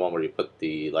lights out, the one where you put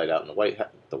the light out in the White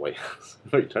House,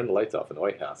 where you turn the lights off in the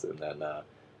White House, and then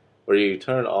where you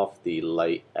turn off the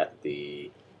light at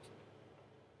the,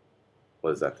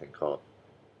 what is that thing called?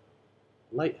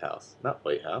 Lighthouse, not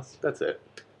White House. That's it.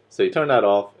 So you turn that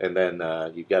off, and then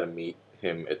you got to meet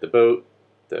him at the boat.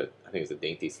 I think it's a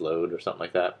Dainty Slode or something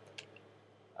like that.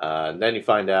 And then you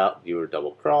find out you were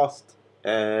double crossed,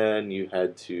 and you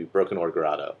head to Broken Ore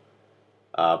Grotto.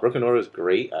 Broken Ore is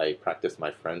great. I practiced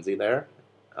my Frenzy there.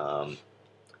 So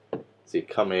you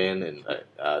come in, and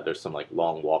there's some like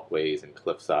long walkways and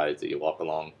cliff sides that you walk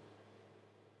along.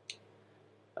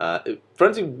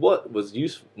 Frenzy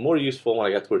was more useful when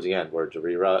I got towards the end, where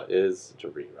Jarira.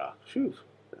 Phew,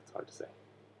 that's hard to say.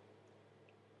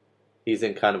 He's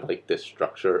in kind of like this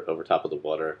structure over top of the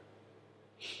water,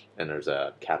 and there's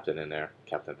a captain in there,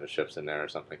 captain of the ship's in there or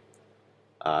something.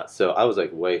 So I was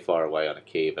like way far away on a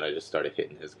cave, and I just started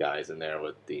hitting his guys in there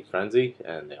with the Frenzy,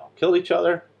 and they all killed each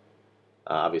other.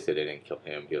 Obviously they didn't kill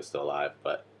him, he was still alive,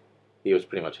 but he was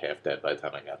pretty much half dead by the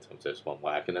time I got to him, so just one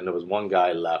whack. And then there was one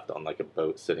guy left on like a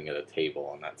boat sitting at a table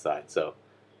on that side, so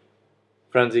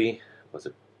Frenzy was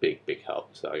a big, big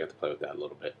help, so I got to play with that a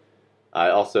little bit. I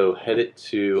also headed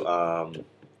to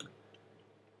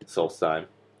Solstheim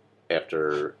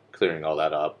after clearing all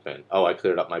that up, and I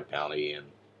cleared up my bounty and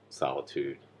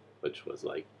Solitude, which was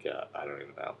like, I don't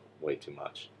even know, way too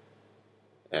much.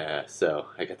 So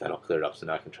I got that all cleared up, so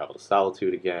now I can travel to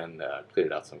Solitude again.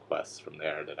 Cleared out some quests from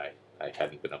there that I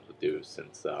hadn't been able to do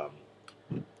since I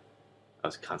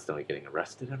was constantly getting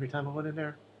arrested every time I went in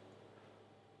there.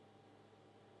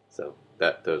 So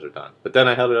those are done. But then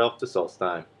I held it off to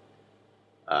Solstheim.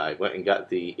 I went and got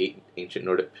the ancient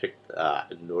Nordic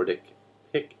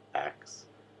pickaxe,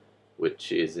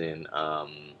 which is in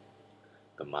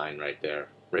the mine right there,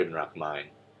 Raven Rock Mine.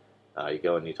 You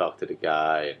go and you talk to the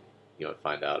guy, and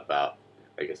find out about,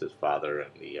 I guess, his father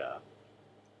and the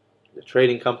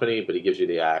trading company. But he gives you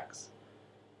the axe,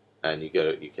 and you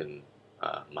can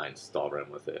mine Stalrim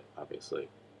with it. Obviously,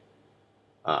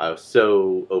 I was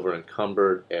so over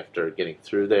encumbered after getting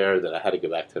through there that I had to go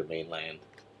back to the mainland.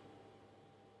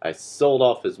 I sold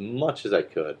off as much as I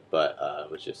could, but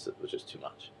it was just too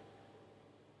much.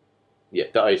 Yeah,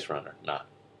 the Ice Runner, not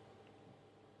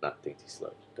Dainty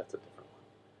Slode. That's a different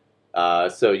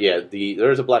one. So yeah,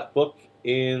 there's a black book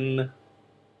in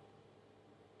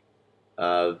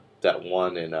that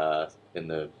one in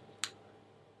the,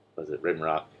 was it Raven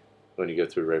Rock? When you go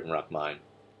through Raven Rock Mine,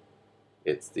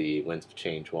 it's the Winds of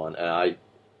Change one, and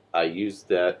I used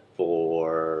that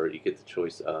for, you get the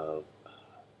choice of,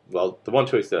 well, the one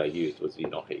choice that I used was you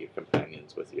don't hit your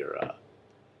companions with your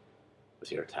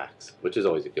attacks, which is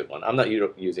always a good one. I'm not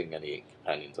using any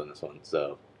companions on this one,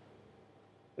 so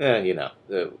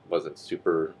it wasn't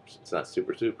super. It's not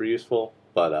super useful,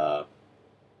 but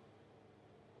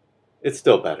it's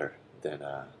still better than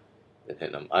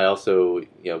hitting them. I also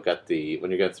got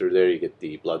when you get through there, you get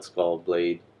the Blood Skull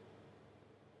blade,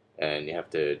 and you have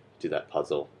to do that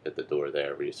puzzle at the door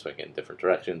there where you swing it in different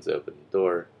directions, open the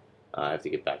door. I have to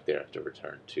get back there. I have to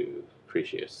return to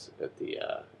Cretius at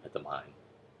the mine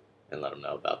and let them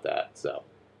know about that. So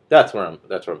that's where I'm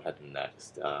heading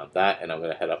next. That, and I'm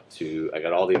going to head up to. I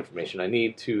got all the information I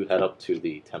need to head up to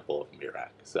the Temple of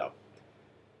Miraak. So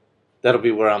that'll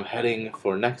be where I'm heading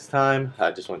for next time.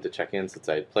 I just wanted to check in since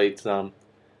I had played some.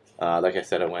 Like I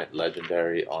said, I went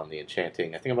legendary on the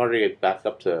enchanting. I think I'm already back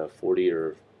up to 40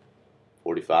 or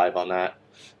 45 on that,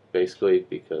 basically,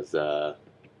 because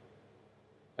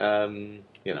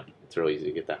it's real easy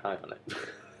to get that high on it.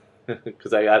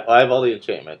 Because I have all the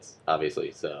enchantments,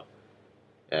 obviously, so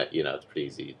it's pretty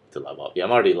easy to level up. Yeah,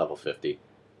 I'm already level 50.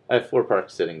 I have 4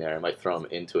 perks sitting there. I might throw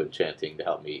them into enchanting to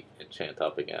help me enchant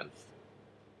up again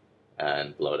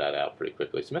and blow that out pretty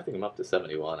quickly. Smithing them up to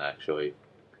 71, actually.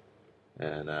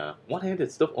 And one-handed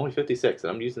still only 56,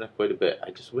 and I'm using that quite a bit.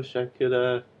 I just wish I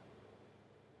could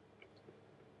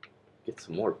get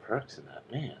some more perks in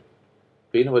that, man.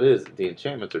 But you know what it is? The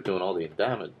enchantments are doing all the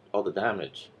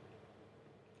damage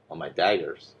on my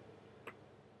daggers.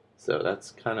 So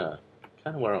that's kind of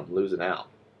where I'm losing out.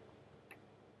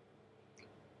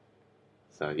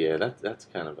 So yeah, that's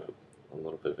kind of a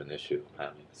little bit of an issue I'm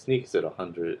having. Sneak's at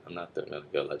 100. I'm not going to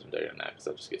go legendary on that because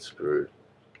I'll just get screwed.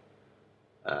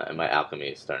 And my alchemy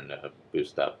is starting to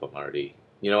boost up. I'm already.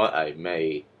 You know what? I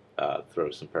may throw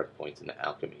some perk points into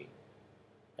alchemy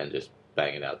and just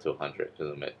bang it out to 100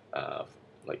 because I'm at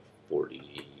like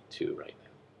 42 right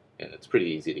now. And it's pretty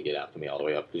easy to get alchemy all the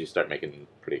way up because you start making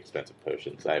pretty expensive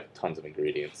potions. I have tons of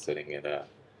ingredients sitting at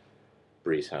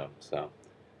Breeze Home. So,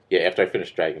 yeah, after I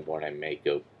finish Dragonborn, I may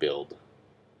go build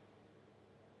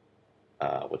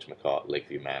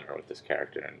Lakeview Manor with this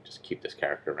character and just keep this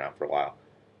character around for a while.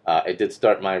 I did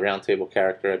start my roundtable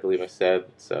character, I believe I said,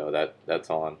 so that's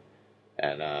on.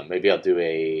 And maybe I'll do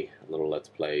a little Let's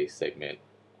Play segment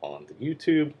on the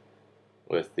YouTube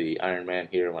with the Iron Man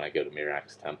here when I go to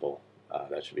Mirak's Temple.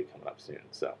 That should be coming up soon.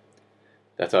 So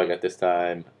that's all I got this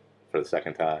time. For the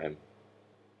second time,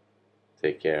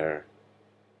 take care,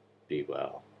 be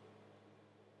well,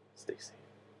 stay safe.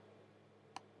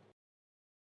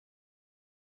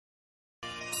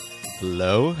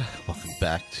 Hello, welcome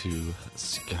back to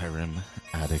Skyrim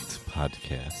Addict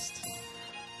Podcast.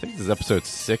 I think this is episode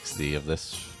 60 of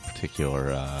this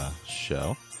particular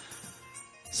show.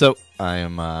 So, I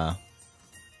am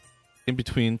in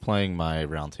between playing my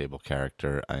roundtable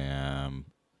character. I am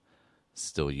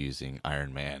still using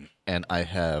Iron Man, and I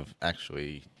have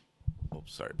actually...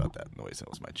 Oops, sorry about that noise, that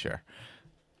was my chair.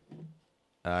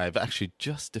 I've actually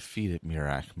just defeated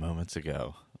Mirak moments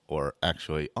ago. Or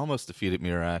actually almost defeated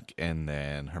Mirak, and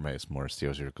then Hermaeus Mora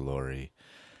steals your glory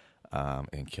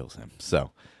and kills him.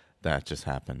 So that just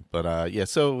happened. But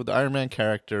so the Iron Man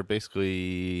character,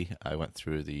 basically I went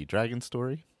through the Dragon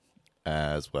story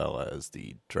as well as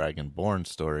the Dragonborn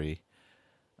story.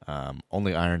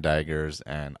 Only Iron Daggers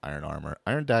and Iron Armor.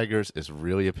 Iron Daggers is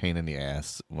really a pain in the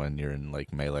ass when you're in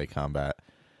like melee combat.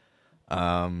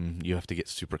 You have to get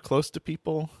super close to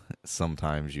people.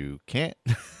 Sometimes you can't.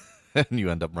 And you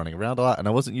end up running around a lot. And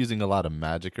I wasn't using a lot of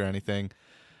magic or anything.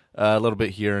 A little bit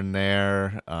here and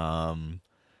there.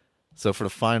 So for the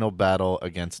final battle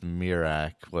against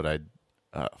Mirak,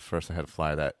 first I had to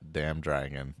fly that damn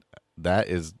dragon.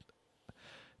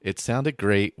 It sounded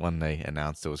great when they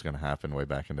announced it was going to happen way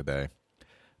back in the day.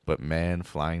 But man,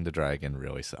 flying the dragon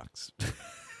really sucks.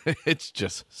 It's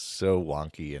just so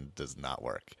wonky and does not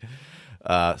work.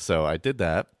 So I did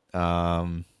that.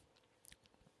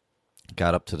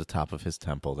 Got up to the top of his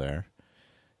temple there,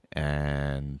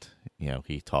 and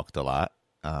he talked a lot.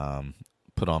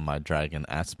 Put on my dragon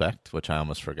aspect, which I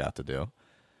almost forgot to do,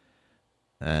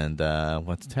 and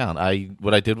went to town.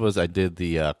 What I did was I did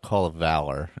the Call of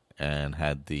Valor and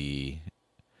had the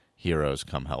heroes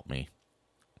come help me.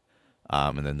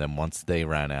 And then once they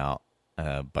ran out,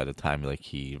 by the time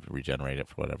he regenerated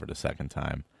for whatever the second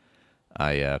time,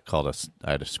 I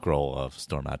had a scroll of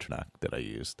Storm Atronach that I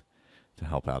used to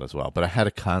help out as well. But I had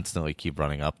to constantly keep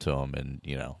running up to him and,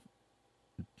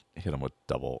 hit him with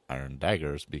double iron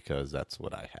daggers because that's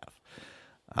what I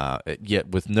have. Yet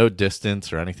with no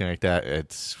distance or anything like that,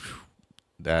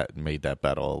 that made that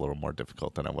battle a little more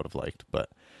difficult than I would have liked. But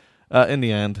in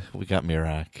the end, we got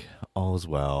Mirak. All is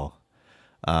well.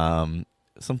 Some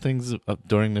things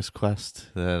during this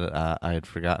quest that I had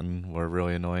forgotten were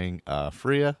really annoying.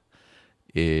 Freya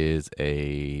is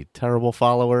a terrible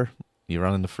follower. You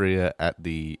run into Freya at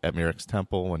Mirak's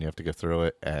temple when you have to go through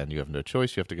it, and you have no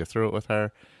choice. You have to go through it with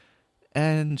her.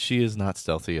 And she is not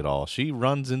stealthy at all. She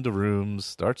runs into rooms,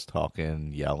 starts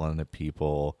talking, yelling at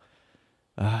people.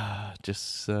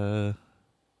 Just no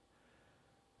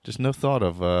thought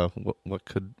of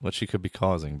what she could be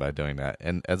causing by doing that.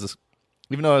 And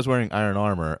even though I was wearing iron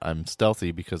armor, I'm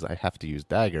stealthy because I have to use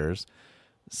daggers.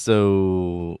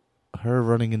 So her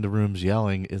running into rooms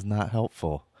yelling is not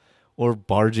helpful. Or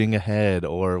barging ahead,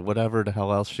 or whatever the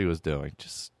hell else she was doing.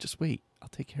 Just wait. I'll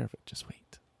take care of it. Just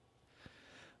wait.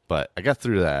 But I got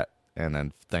through that, and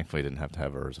then thankfully didn't have to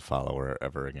have her as a follower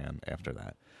ever again after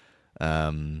that.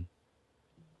 Um,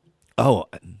 oh,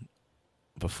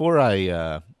 before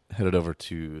I headed over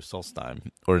to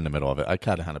Solstheim, or in the middle of it, I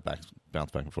kind of had to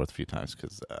bounce back and forth a few times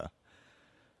because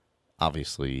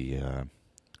obviously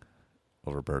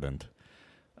overburdened.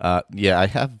 Yeah, I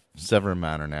have Severin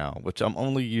Manor now, which I'm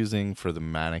only using for the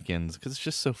mannequins because it's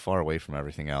just so far away from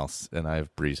everything else, and I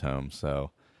have Breeze Home,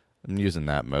 so I'm using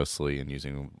that mostly and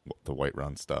using the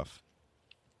Whiterun stuff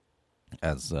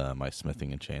as my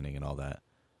smithing, enchanting, and all that.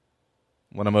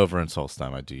 When I'm over in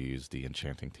Solstheim, I do use the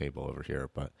enchanting table over here,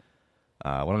 but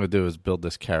what I'm going to do is build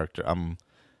this character.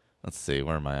 Let's see,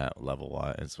 where am I at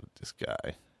level-wise with this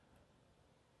guy?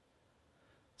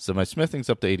 So my smithing's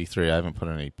up to 83. I haven't put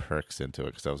any perks into it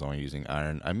because I was only using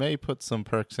iron. I may put some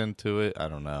perks into it. I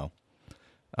don't know.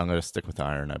 I'm going to stick with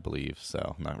iron, I believe,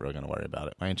 so I'm not really going to worry about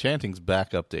it. My enchanting's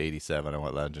back up to 87. I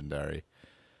want legendary.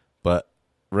 But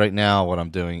right now what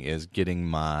I'm doing is getting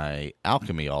my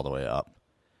alchemy all the way up.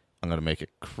 I'm going to make a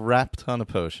crap ton of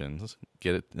potions.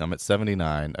 I'm at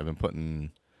 79. I've been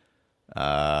putting...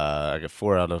 I got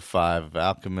 4 out of 5 of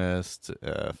Alchemist,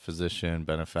 Physician,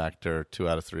 Benefactor, 2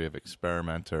 out of 3 of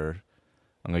Experimenter.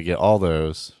 I'm going to get all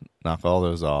those, knock all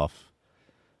those off.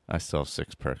 I still have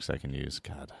 6 perks I can use.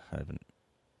 God, I haven't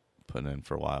put in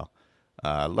for a while.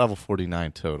 Level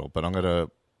 49 total, but I'm going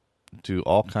to do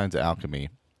all kinds of alchemy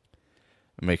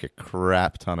and make a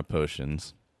crap ton of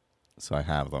potions so I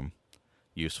have them.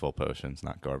 Useful potions,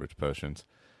 not garbage potions.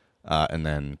 And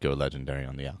then go legendary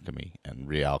on the alchemy and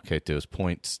reallocate those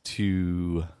points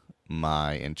to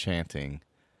my enchanting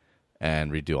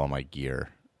and redo all my gear.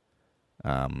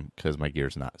 Because my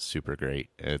gear's not super great.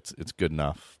 It's good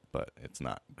enough, but it's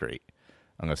not great.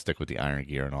 I'm going to stick with the iron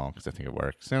gear and all because I think it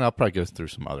works. And I'll probably go through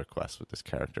some other quests with this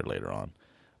character later on.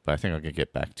 But I think I'm going to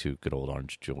get back to good old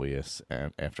Orange Julius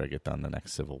and after I get done the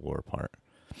next Civil War part.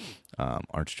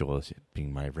 Orange Julius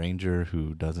being my ranger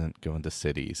who doesn't go into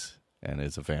cities and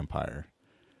is a vampire.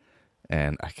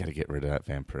 And I got to get rid of that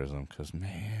vampirism because,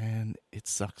 man, it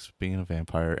sucks being a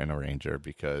vampire and a ranger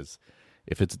because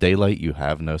if it's daylight, you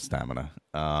have no stamina.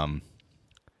 So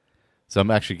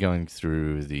I'm actually going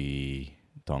through the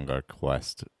Dawnguard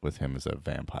quest with him as a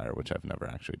vampire, which I've never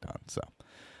actually done. So,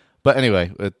 but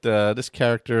anyway, with this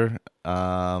character,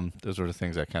 those were the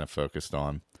things I kind of focused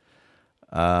on.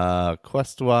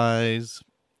 Quest-wise,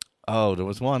 there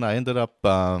was one I ended up...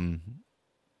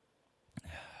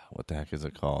 what the heck is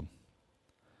it called?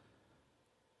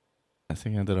 I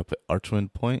think I ended up at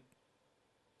Archwind Point.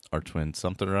 Archwind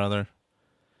something or other.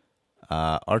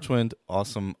 Archwind,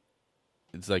 awesome.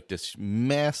 It's like this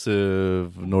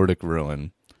massive Nordic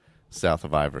ruin south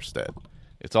of Iverstead.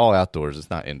 It's all outdoors. It's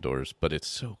not indoors, but it's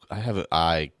so...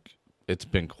 It's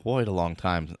been quite a long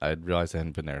time. I realized I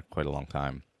hadn't been there quite a long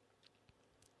time.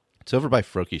 It's over by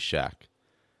Froki's Shack.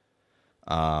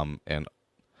 And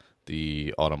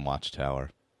the Autumn Watchtower.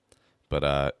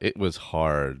 But it was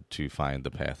hard to find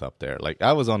the path up there. Like,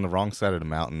 I was on the wrong side of the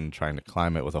mountain trying to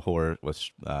climb it with a horse.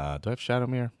 Do I have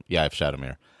Shadowmere? Yeah, I have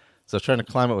Shadowmere. So I was trying to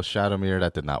climb it with Shadowmere.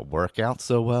 That did not work out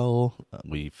so well.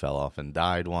 We fell off and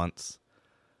died once.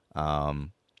 So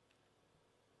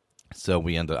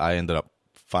I ended up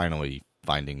finally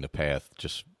finding the path,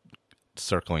 just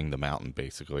circling the mountain,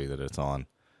 basically, that it's on.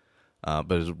 But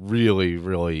it's really,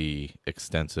 really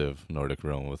extensive Nordic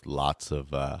ruin with lots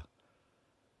of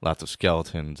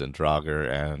skeletons and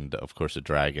Draugr and, of course, a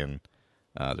dragon.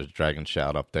 There's a dragon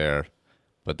shout up there.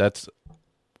 But that's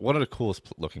one of the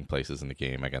coolest looking places in the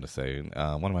game, I got to say.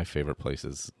 One of my favorite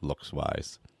places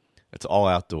looks-wise. It's all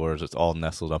outdoors. It's all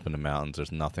nestled up in the mountains.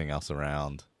 There's nothing else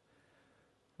around.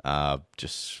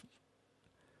 Just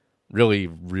really,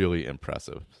 really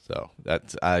impressive. So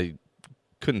I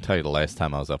couldn't tell you the last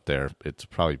time I was up there. It's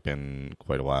probably been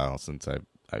quite a while since I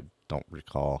don't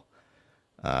recall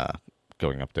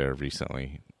going up there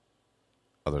recently,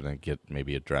 other than get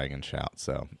maybe a dragon shout.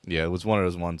 So yeah, it was one of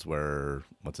those ones where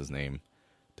what's his name,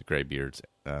 the Greybeards,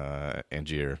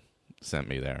 Angier sent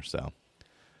me there. So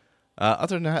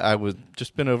other than that, I was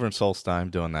just been over in Solstheim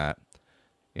doing that.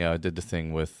 I did the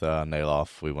thing with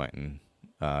Naloth. We went and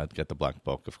got the Black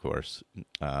Bulk, of course.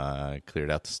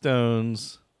 Cleared out the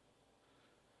stones.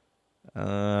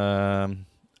 And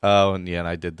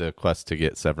I did the quest to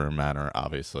get Severin Manor,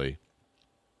 obviously,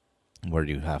 where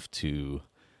you have to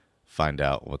find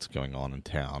out what's going on in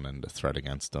town and the threat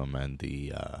against them and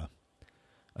the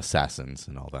assassins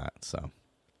and all that. So,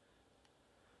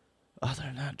 other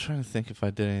than that, I'm trying to think if I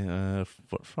did any,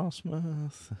 Fort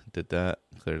Frostmoth, did that,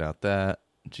 cleared out that,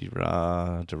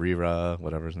 Jarira,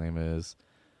 whatever his name is.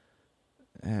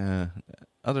 Other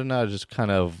than that, just kind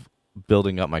of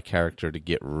building up my character to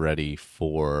get ready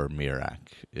for Miraak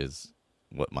is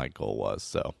what my goal was.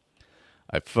 So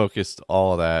I focused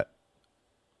all of that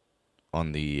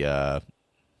on the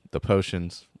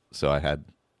potions. So I had,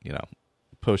 you know,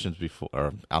 potions before,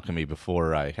 or alchemy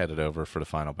before I headed over for the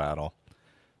final battle.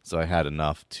 So I had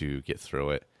enough to get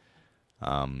through it.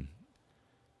 Um,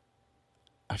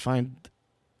 I find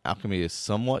alchemy is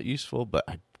somewhat useful, but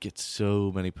I get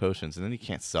so many potions, and then you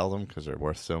can't sell them because they're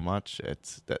worth so much.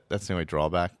 That's the only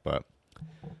drawback. But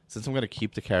since I'm going to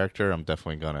keep the character, I'm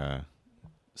definitely going to,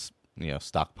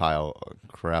 stockpile a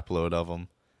crap load of them.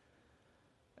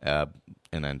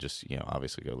 And then just,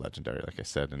 obviously go legendary, like I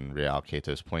said, and reallocate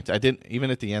those points. I didn't,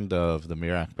 even at the end of the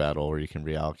Mirac battle where you can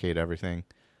reallocate everything,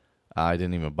 I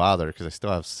didn't even bother because I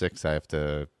still have 6. I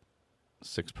have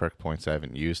 6 perk points I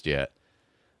haven't used yet.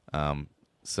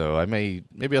 So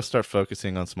maybe I'll start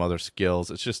focusing on some other skills.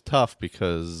 It's just tough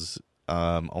because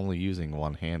I'm only using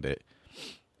one-handed.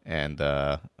 And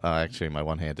actually my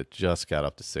one-handed just got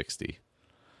up to 60.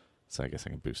 So I guess I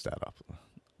can boost that up.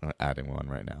 I'm adding one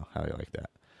right now. How do you like that?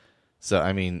 So,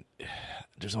 I mean,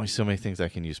 there's only so many things I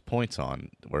can use points on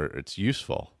where it's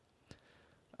useful.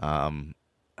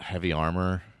 Heavy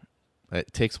armor,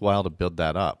 it takes a while to build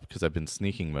that up because I've been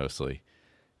sneaking mostly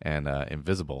and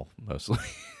invisible mostly.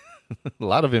 A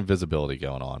lot of invisibility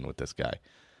going on with this guy.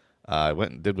 I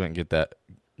went and get that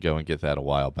a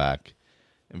while back.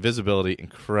 Invisibility,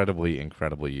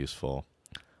 incredibly useful.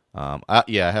 I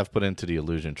have put into the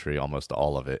illusion tree almost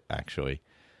all of it, actually.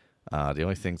 The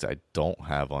only things I don't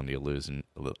have on the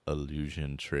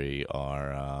illusion tree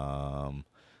are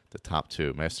the top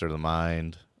 2, Master of the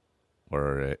Mind,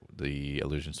 where the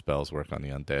illusion spells work on the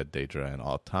undead, Daedra, and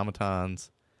automatons,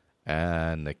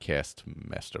 and the cast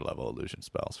master level illusion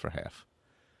spells for half.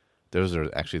 Those are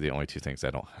actually the only 2 things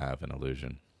I don't have in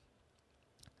illusion.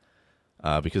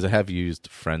 Because I have used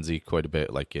Frenzy quite a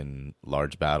bit, like in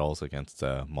large battles against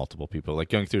multiple people, like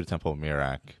going through the Temple of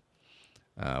Mirac.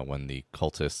 When the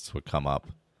cultists would come up,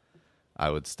 I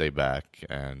would stay back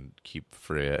and keep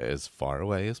Freya as far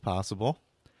away as possible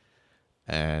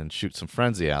and shoot some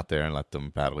Frenzy out there and let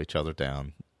them battle each other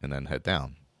down and then head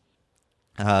down.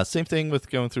 Same thing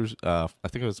with going through, I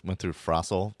think went through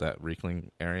Frossel, that Reekling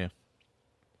area.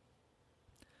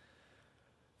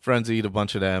 Frenzied a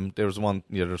bunch of them. There's one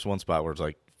spot where it's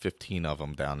like 15 of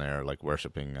them down there, like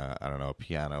worshiping, a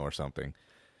piano or something.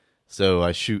 So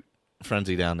I shoot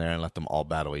Frenzy down there and let them all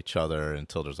battle each other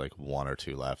until there's like 1 or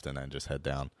 2 left, and then just head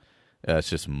down. It's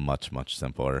just much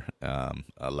simpler.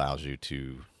 Allows you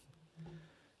to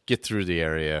get through the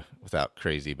area without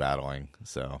crazy battling,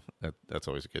 so that's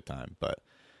always a good time. But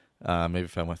maybe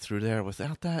if I went through there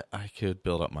without that, I could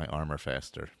build up my armor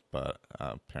faster, but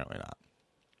apparently not.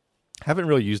 Haven't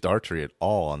really used archery at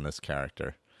all on this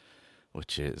character,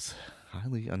 which is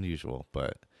highly unusual,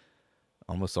 but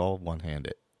almost all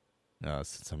one-handed.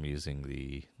 Since I'm using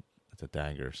the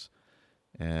daggers.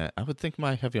 I would think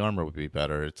my heavy armor would be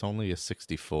better. It's only a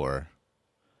 64.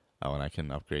 Oh, and I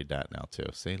can upgrade that now, too.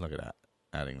 See, look at that.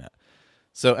 Adding that.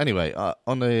 So, anyway,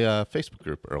 on the Facebook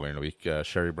group earlier in the week,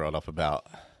 Sherry brought up about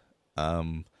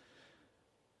playing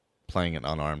an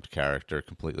unarmed character,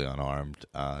 completely unarmed,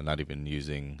 not even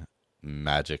using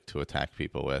magic to attack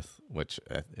people with, which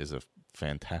is a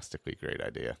fantastically great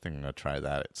idea. I think I'm going to try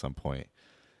that at some point.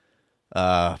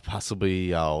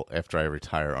 Possibly after I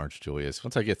retire Orange Julius.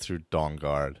 Once I get through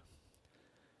Dawnguard,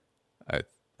 I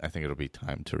think it'll be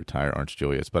time to retire Orange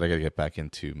Julius, but I gotta get back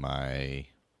into my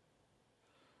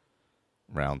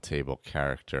round table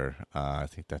character. I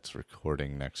think that's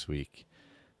recording next week,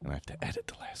 and I have to edit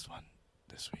the last one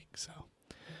this week, so.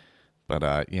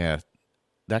 But,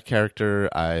 that character,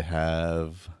 I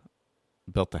have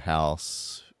built the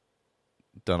house,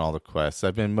 done all the quests.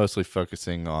 I've been mostly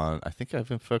focusing on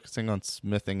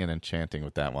smithing and enchanting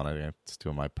with that one. I think it's 2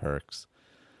 of my perks.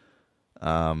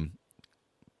 But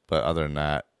other than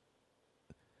that,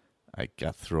 I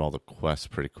got through all the quests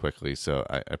pretty quickly, so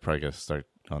I probably got to start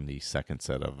on the second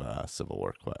set of Civil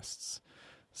War quests.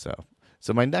 So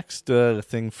my next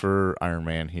thing for Iron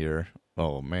Man here.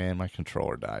 Oh man, my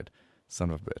controller died. Son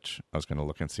of a bitch. I was going to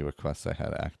look and see what quests I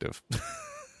had active.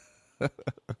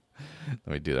 Let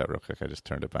me do that real quick. I just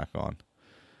turned it back on.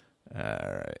 All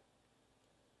right.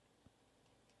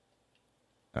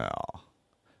 Oh,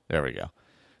 there we go.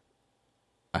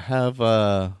 I have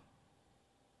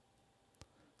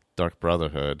Dark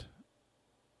Brotherhood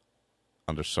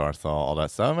under Sarthal, all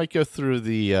that stuff. I might go through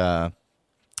the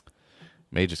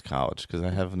Mages College because I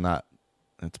have not.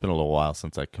 It's been a little while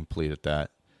since I completed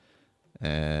that.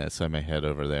 So I may head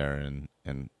over there and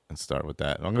start with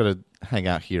that. I'm going to hang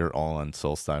out here all on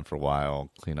Solstheim for a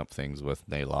while, clean up things with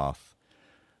Naloth.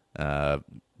 And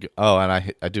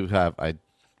I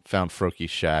found Froki's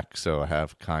shack, so I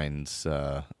have Kyne's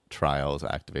trial is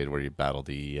activated where you battle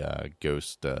the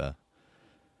ghost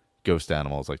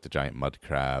animals like the giant mud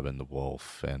crab and the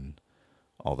wolf and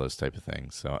all those type of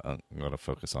things. So I'm going to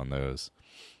focus on those.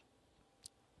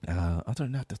 Other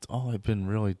than that, that's all I've been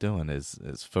really doing is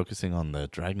focusing on the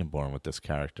Dragonborn with this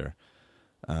character.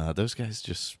 Those guys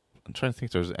just... I'm trying to think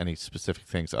if there's any specific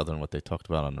things other than what they talked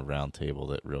about on the round table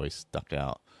that really stuck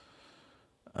out.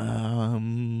 I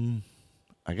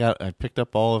picked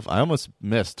up I almost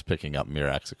missed picking up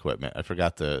Mirax's equipment. I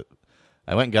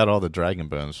went and got all the dragon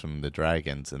bones from the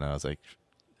dragons, and I was like,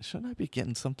 shouldn't I be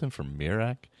getting something from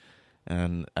Mirax?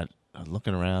 And I'm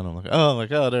looking around, I'm like,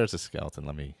 oh, there's a skeleton.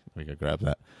 Let me go grab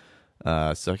that.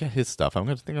 So I got his stuff. I'm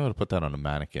going to put that on a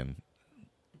mannequin.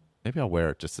 Maybe I'll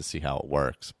wear it just to see how it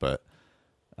works, but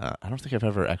I don't think I've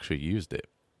ever actually used it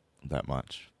that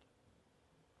much.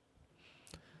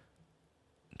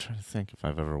 I'm trying to think if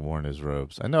I've ever worn his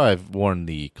robes. I know I've worn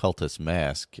the cultist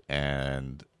mask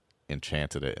and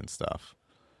enchanted it and stuff.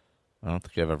 I don't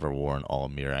think I've ever worn all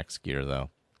of Mirax's gear, though.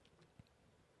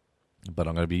 But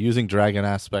I'm going to be using Dragon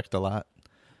Aspect a lot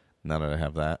now that I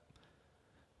have that.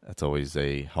 That's always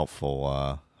a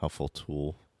helpful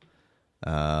tool.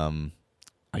 You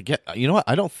know what?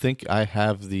 I don't think I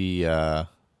have the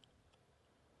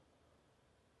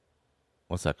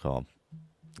what's that called?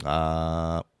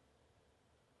 Oh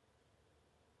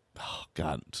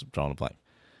God, I'm drawing a blank.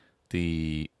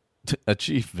 The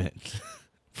achievement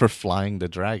for flying the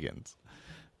dragons,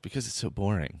 because it's so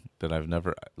boring that I've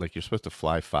never, like, you're supposed to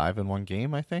fly 5 in one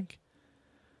game, I think.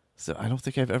 So I don't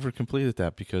think I've ever completed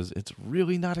that because it's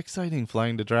really not exciting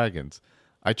flying the dragons.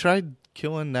 I tried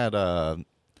killing that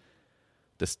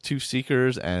this 2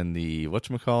 Seekers and the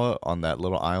whatchamacallit on that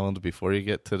little island before you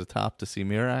get to the top to see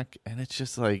Mirax, and it's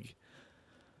just like,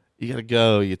 you gotta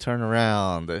go, you turn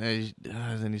around, and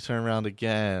then you turn around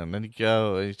again, and then you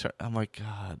go, and you turn. I'm like,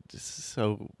 God, this is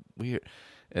so weird.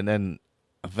 And then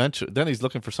eventually, he's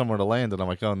looking for somewhere to land, and I'm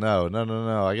like, oh no,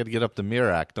 I gotta get up to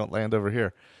Mirax, don't land over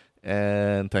here.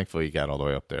 And thankfully, he got all the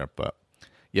way up there. But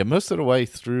yeah, most of the way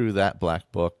through that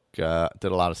black book, did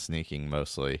a lot of sneaking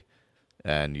mostly,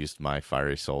 and used my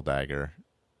fiery soul dagger.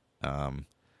 A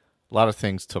lot of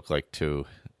things took like 2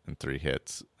 and 3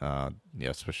 hits.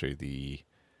 Especially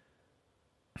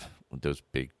those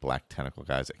big black tentacle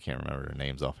guys. I can't remember their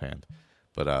names offhand.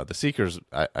 But the Seekers,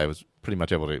 I was pretty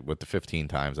much able to, with the 15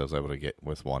 times, I was able to get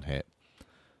with 1 hit.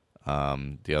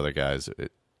 The other guys,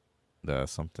 the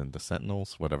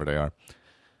Sentinels, whatever they are,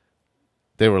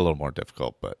 they were a little more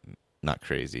difficult, but not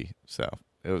crazy. So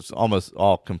it was almost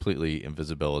all completely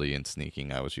invisibility and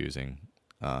sneaking I was using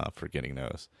for getting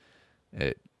those.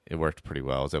 It worked pretty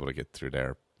well. I was able to get through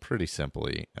there pretty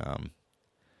simply.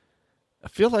 I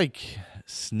feel like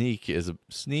sneak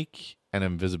and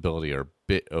invisibility are a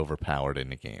bit overpowered in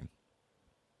the game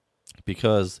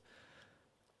because,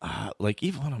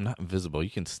 even when I'm not invisible, you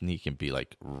can sneak and be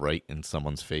like right in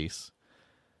someone's face,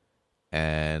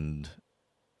 and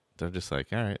they're just like,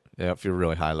 all right, yeah. If you're a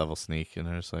really high level sneak, and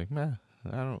they're just like, man,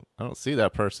 I don't see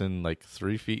that person like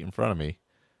 3 feet in front of me,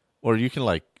 or you can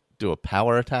like do a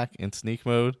power attack in sneak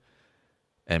mode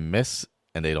and miss,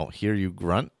 and they don't hear you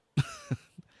grunt.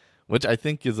 Which I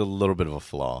think is a little bit of a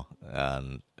flaw,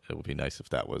 and it would be nice if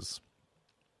that was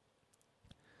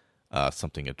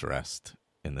something addressed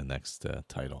in the next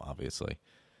title, obviously.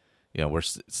 Where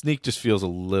sneak just feels a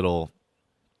little...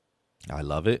 I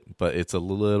love it, but it's a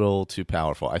little too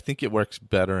powerful. I think it works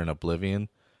better in Oblivion.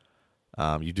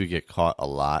 You do get caught a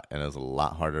lot, and it's a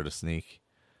lot harder to sneak.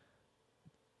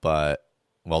 But,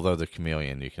 although the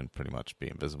chameleon, you can pretty much be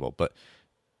invisible. But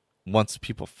once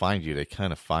people find you, they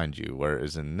kind of find you.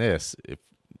 Whereas in this, if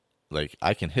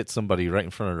I can hit somebody right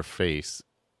in front of their face,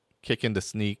 kick into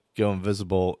sneak, go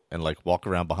invisible, and walk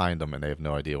around behind them, and they have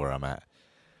no idea where I'm at.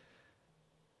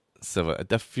 So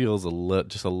that feels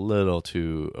just a little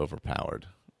too overpowered.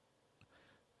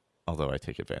 Although I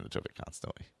take advantage of it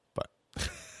constantly, but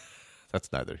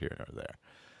that's neither here nor there.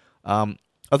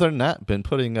 Other than that, been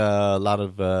putting a lot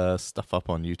of stuff up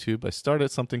on YouTube. I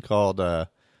started something called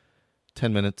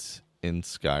 10 Minutes in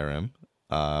Skyrim,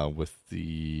 with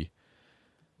the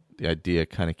idea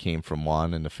kind of came from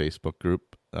Juan in the Facebook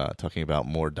group, talking about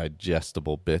more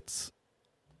digestible bits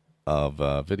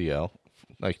of video,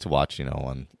 like to watch,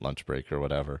 on lunch break or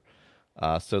whatever.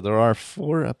 So there are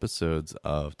 4 episodes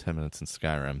of 10 Minutes in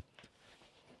Skyrim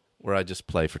where I just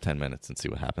play for 10 minutes and see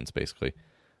what happens, basically.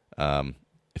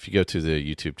 If you go to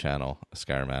the YouTube channel,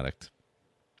 Skyrim Addict,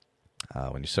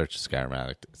 when you search Skyrim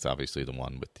Addict, it's obviously the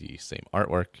one with the same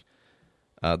artwork.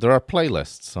 There are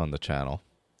playlists on the channel,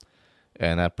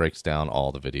 and that breaks down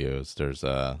all the videos. There's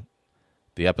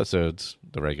the episodes,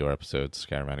 the regular episodes,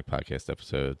 Skyrimatic podcast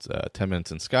episodes, 10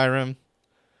 Minutes in Skyrim,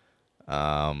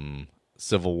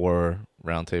 Civil War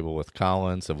Roundtable with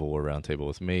Colin, Civil War Roundtable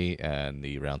with me, and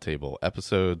the Roundtable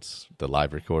episodes, the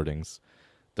live recordings.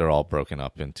 They're all broken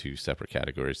up into separate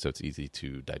categories, so it's easy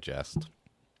to digest.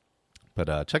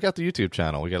 But check out the YouTube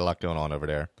channel. We got a lot going on over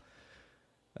there.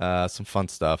 Some fun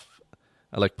stuff.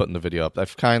 I like putting the video up.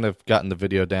 I've kind of gotten the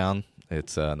video down.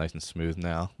 It's nice and smooth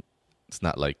now. It's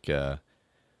not like it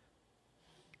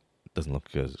doesn't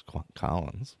look good as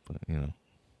Colin's, but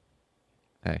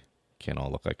hey, can't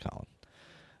all look like Colin.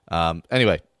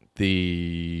 Anyway,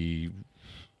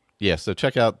 so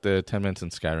check out the 10 Minutes in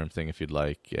Skyrim thing if you'd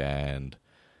like, and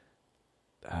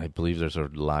I believe there's a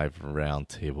live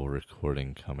roundtable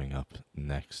recording coming up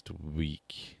next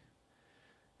week,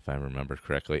 if I remember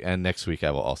correctly. And next week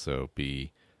I will also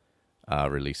be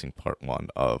releasing part 1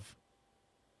 of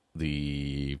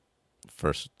the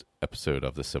first episode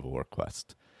of the Civil War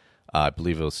Quest. I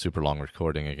believe it was super long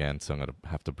recording again, so I'm going to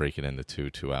have to break it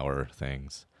into 2-hour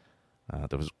things.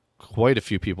 There was quite a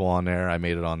few people on there. I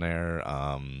made it on there.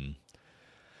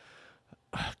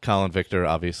 Colin, Victor,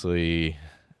 obviously,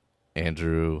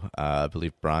 Andrew, I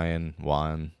believe Brian,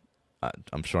 Juan.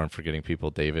 I'm sure I'm forgetting people.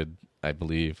 David, I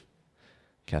believe.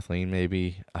 Kathleen,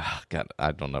 maybe. God,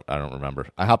 I don't know. I don't remember.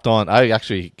 I hopped on. I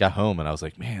actually got home and I was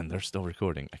like, man, they're still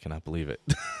recording. I cannot believe it.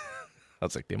 I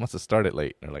was like, they must have started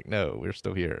late. They're like, no, we're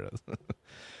still here.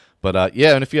 But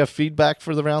and if you have feedback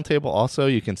for the roundtable, also,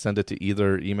 you can send it to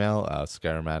either email,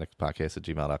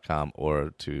 skyrimaticpodcast@gmail.com, or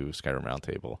to Skyrim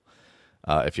Roundtable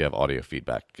if you have audio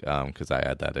feedback, because I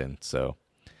add that in. So,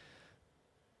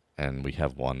 and we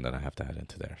have one that I have to add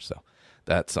into there. So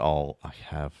that's all I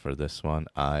have for this one.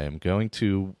 I am going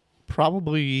to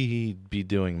probably be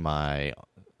doing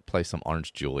play some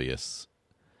Orange Julius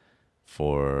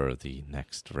for the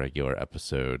next regular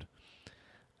episode.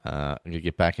 I'm going to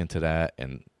get back into that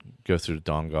and go through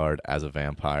Dawnguard as a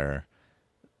vampire.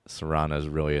 Serana is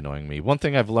really annoying me. One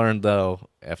thing I've learned, though,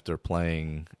 after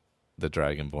playing the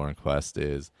Dragonborn quest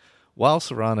is, while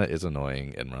Serana is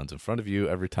annoying and runs in front of you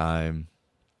every time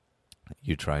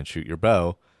you try and shoot your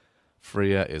bow,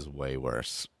 Freya is way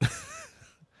worse.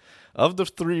 Of the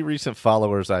 3 recent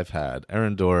followers I've had,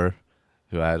 Erendor,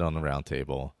 who I had on the round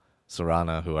table,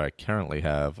 Serana, who I currently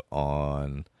have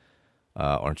on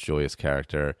Orange Julius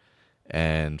character,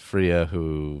 and Freya,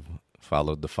 who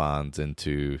followed the Fons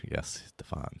into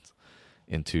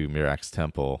Mirax's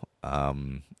temple.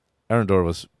 Erendor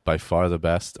was by far the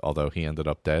best, although he ended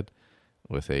up dead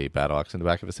with a battle axe in the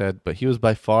back of his head. But he was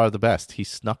by far the best. He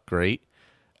snuck great,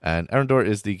 and Erendor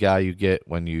is the guy you get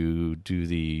when you do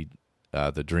the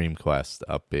Dream Quest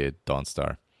up at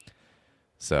Dawnstar.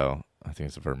 So I think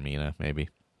it's Vermina, maybe.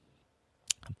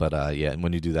 But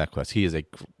when you do that quest, he is a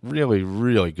really,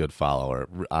 really good follower.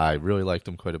 I really liked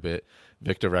him quite a bit.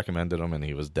 Victor recommended him, and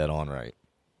he was dead on right.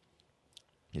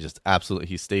 He just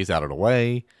he stays out of the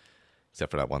way,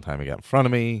 except for that one time he got in front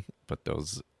of me. But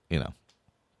those,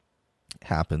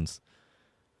 happens.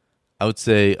 I would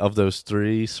say of those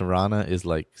 3, Serana is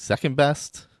like second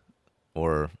best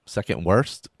or second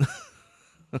worst.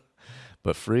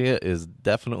 But Freya is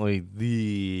definitely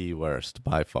the worst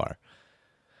by far.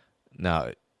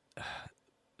 Now,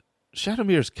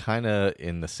 Shadowmere is kind of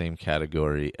in the same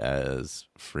category as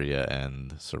Freya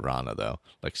and Serana, though.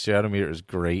 Like, Shadowmere is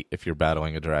great if you're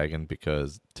battling a dragon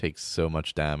because it takes so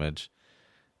much damage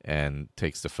and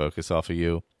takes the focus off of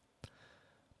you.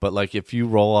 But, like, if you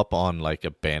roll up on, like, a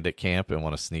bandit camp and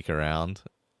want to sneak around,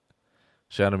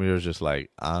 Shadowmere is just like,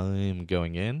 I'm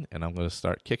going in and I'm going to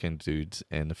start kicking dudes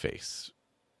in the face.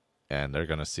 And they're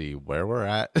going to see where we're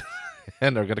at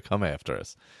and they're going to come after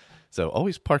us. So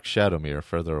always park Shadowmere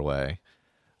further away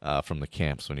from the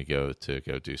camps when you go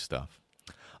do stuff.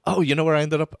 Oh, you know where I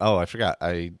ended up? Oh, I forgot.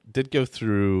 I did go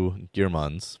through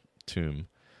Gearmund's tomb.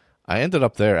 I ended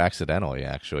up there accidentally,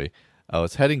 actually. I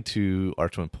was heading to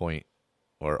Archwind Point,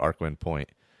 or Archwind Point,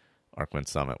 Archwind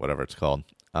Summit, whatever it's called.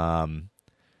 And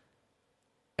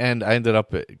I ended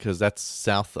up, because that's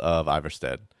south of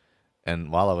Iverstead.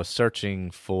 And while I was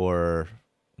searching for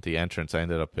the entrance, I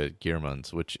ended up at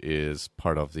Gearmund's, which is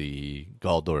part of the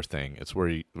Galdor thing. It's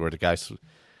where the guys,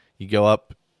 you go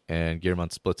up and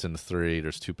Gearmund splits into 3.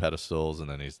 There's 2 pedestals, and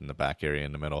then he's in the back area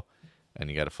in the middle, and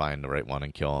you got to find the right one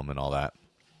and kill him and all that.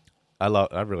 I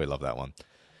really love that one.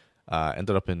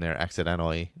 Ended up in there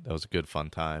accidentally. That was a good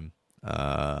fun time.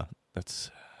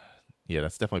 That's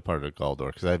definitely part of the Galdor,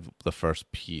 because I have the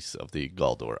first piece of the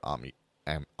Galdor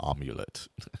amulet.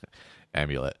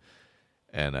 Amulet.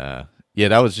 And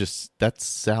that's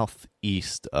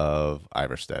southeast of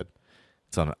Iverstead.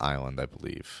 It's on an island, I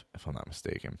believe, if I'm not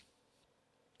mistaken.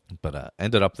 But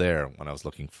ended up there when I was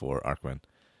looking for Arcwind,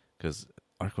 because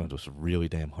Arcwind was really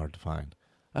damn hard to find.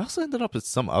 I also ended up at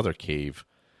some other cave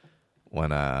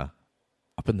when up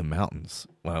in the mountains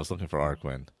when I was looking for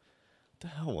Arcwind. What the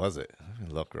hell was it? Let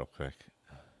me look real quick.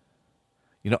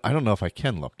 I don't know if I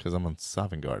can look because I'm on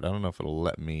Sovngarde. I don't know if it'll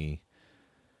let me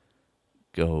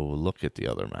go look at the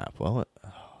other map. Well,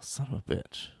 son of a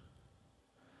bitch.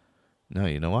 No,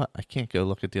 you know what? I can't go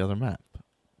look at the other map.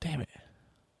 Damn it.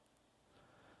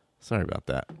 Sorry about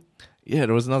that. Yeah,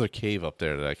 there was another cave up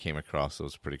there that I came across. It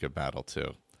was a pretty good battle,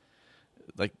 too.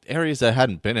 Like, areas I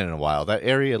hadn't been in a while. That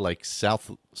area, like,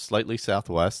 slightly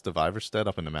southwest of Iverstead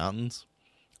up in the mountains.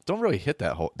 Don't really hit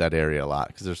that area a lot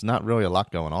because there's not really a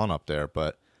lot going on up there.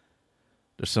 But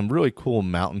there's some really cool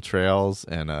mountain trails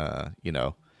and,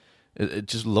 it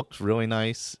just looks really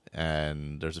nice.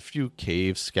 And there's a few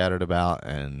caves scattered about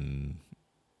and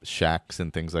shacks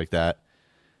and things like that.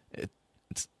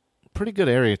 It's a pretty good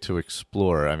area to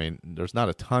explore. I mean, there's not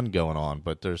a ton going on,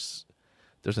 but there's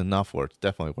enough where it's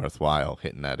definitely worthwhile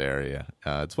hitting that area.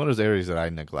 It's one of those areas that I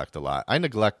neglect a lot. I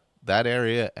neglect that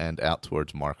area and out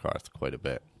towards Markarth quite a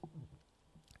bit.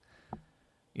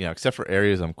 Except for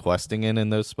areas I'm questing in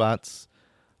those spots,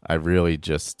 I really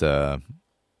just those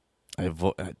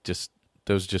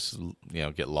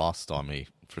get lost on me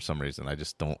for some reason. I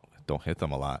just don't hit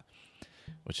them a lot,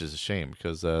 which is a shame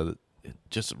because I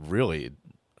just really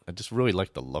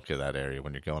like the look of that area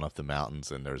when you're going up the mountains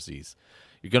and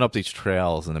you're going up these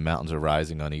trails and the mountains are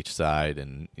rising on each side,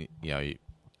 and you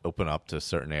open up to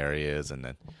certain areas, and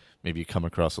then maybe you come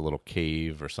across a little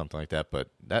cave or something like that. But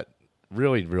that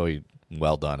really, really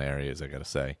well done areas, I gotta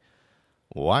say.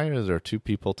 Why are there two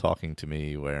people talking to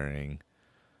me wearing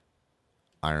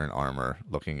iron armor,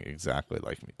 looking exactly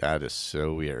like me? That is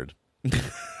so weird.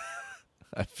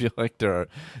 I feel like there are.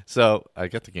 So I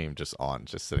got the game just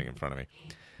sitting in front of me,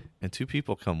 and two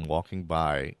people come walking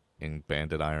by in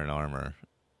banded iron armor,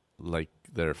 like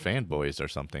they're fanboys or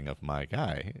something of my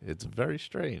guy. It's very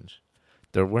strange.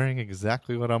 They're wearing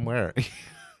exactly what I'm wearing.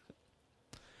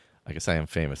 I guess I am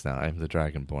famous now. I'm the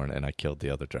Dragonborn, and I killed the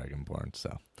other Dragonborn,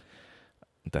 so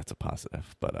that's a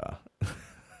positive. But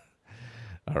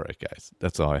all right, guys,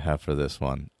 that's all I have for this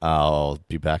one. I'll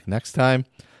be back next time.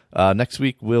 Next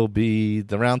week will be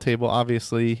the roundtable,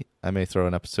 obviously. I may throw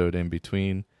an episode in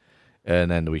between,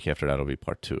 and then the week after that will be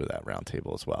part 2 of that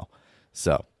roundtable as well.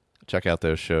 So check out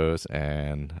those shows,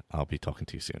 and I'll be talking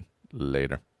to you soon.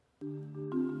 Later.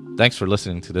 Thanks for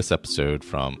listening to this episode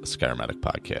from Skyrimatic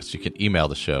Podcast. You can email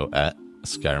the show at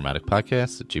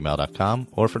skyrimaticpodcast@gmail.com,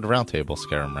 or for the roundtable,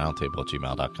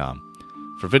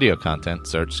 skyrimroundtable@gmail.com. For video content,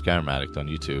 search Skyrimatic on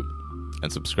YouTube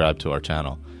and subscribe to our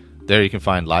channel. There you can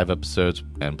find live episodes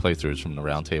and playthroughs from the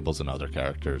roundtables and other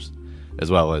characters,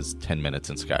 as well as 10 minutes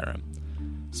in Skyrim.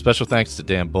 Special thanks to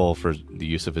Dan Bull for the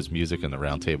use of his music in the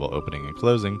roundtable opening and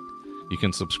closing. You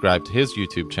can subscribe to his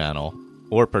YouTube channel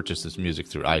or purchase his music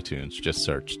through iTunes. Just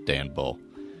search Dan Bull.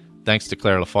 Thanks to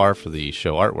Claire LaFar for the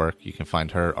show artwork. You can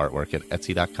find her artwork at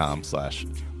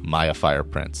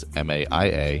etsy.com/MayaFirePrints,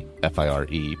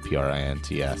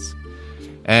 MayaFirePrints.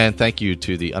 And thank you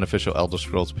to the unofficial Elder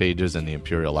Scrolls pages and the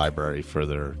Imperial Library for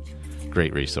their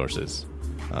great resources.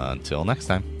 Until next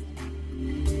time.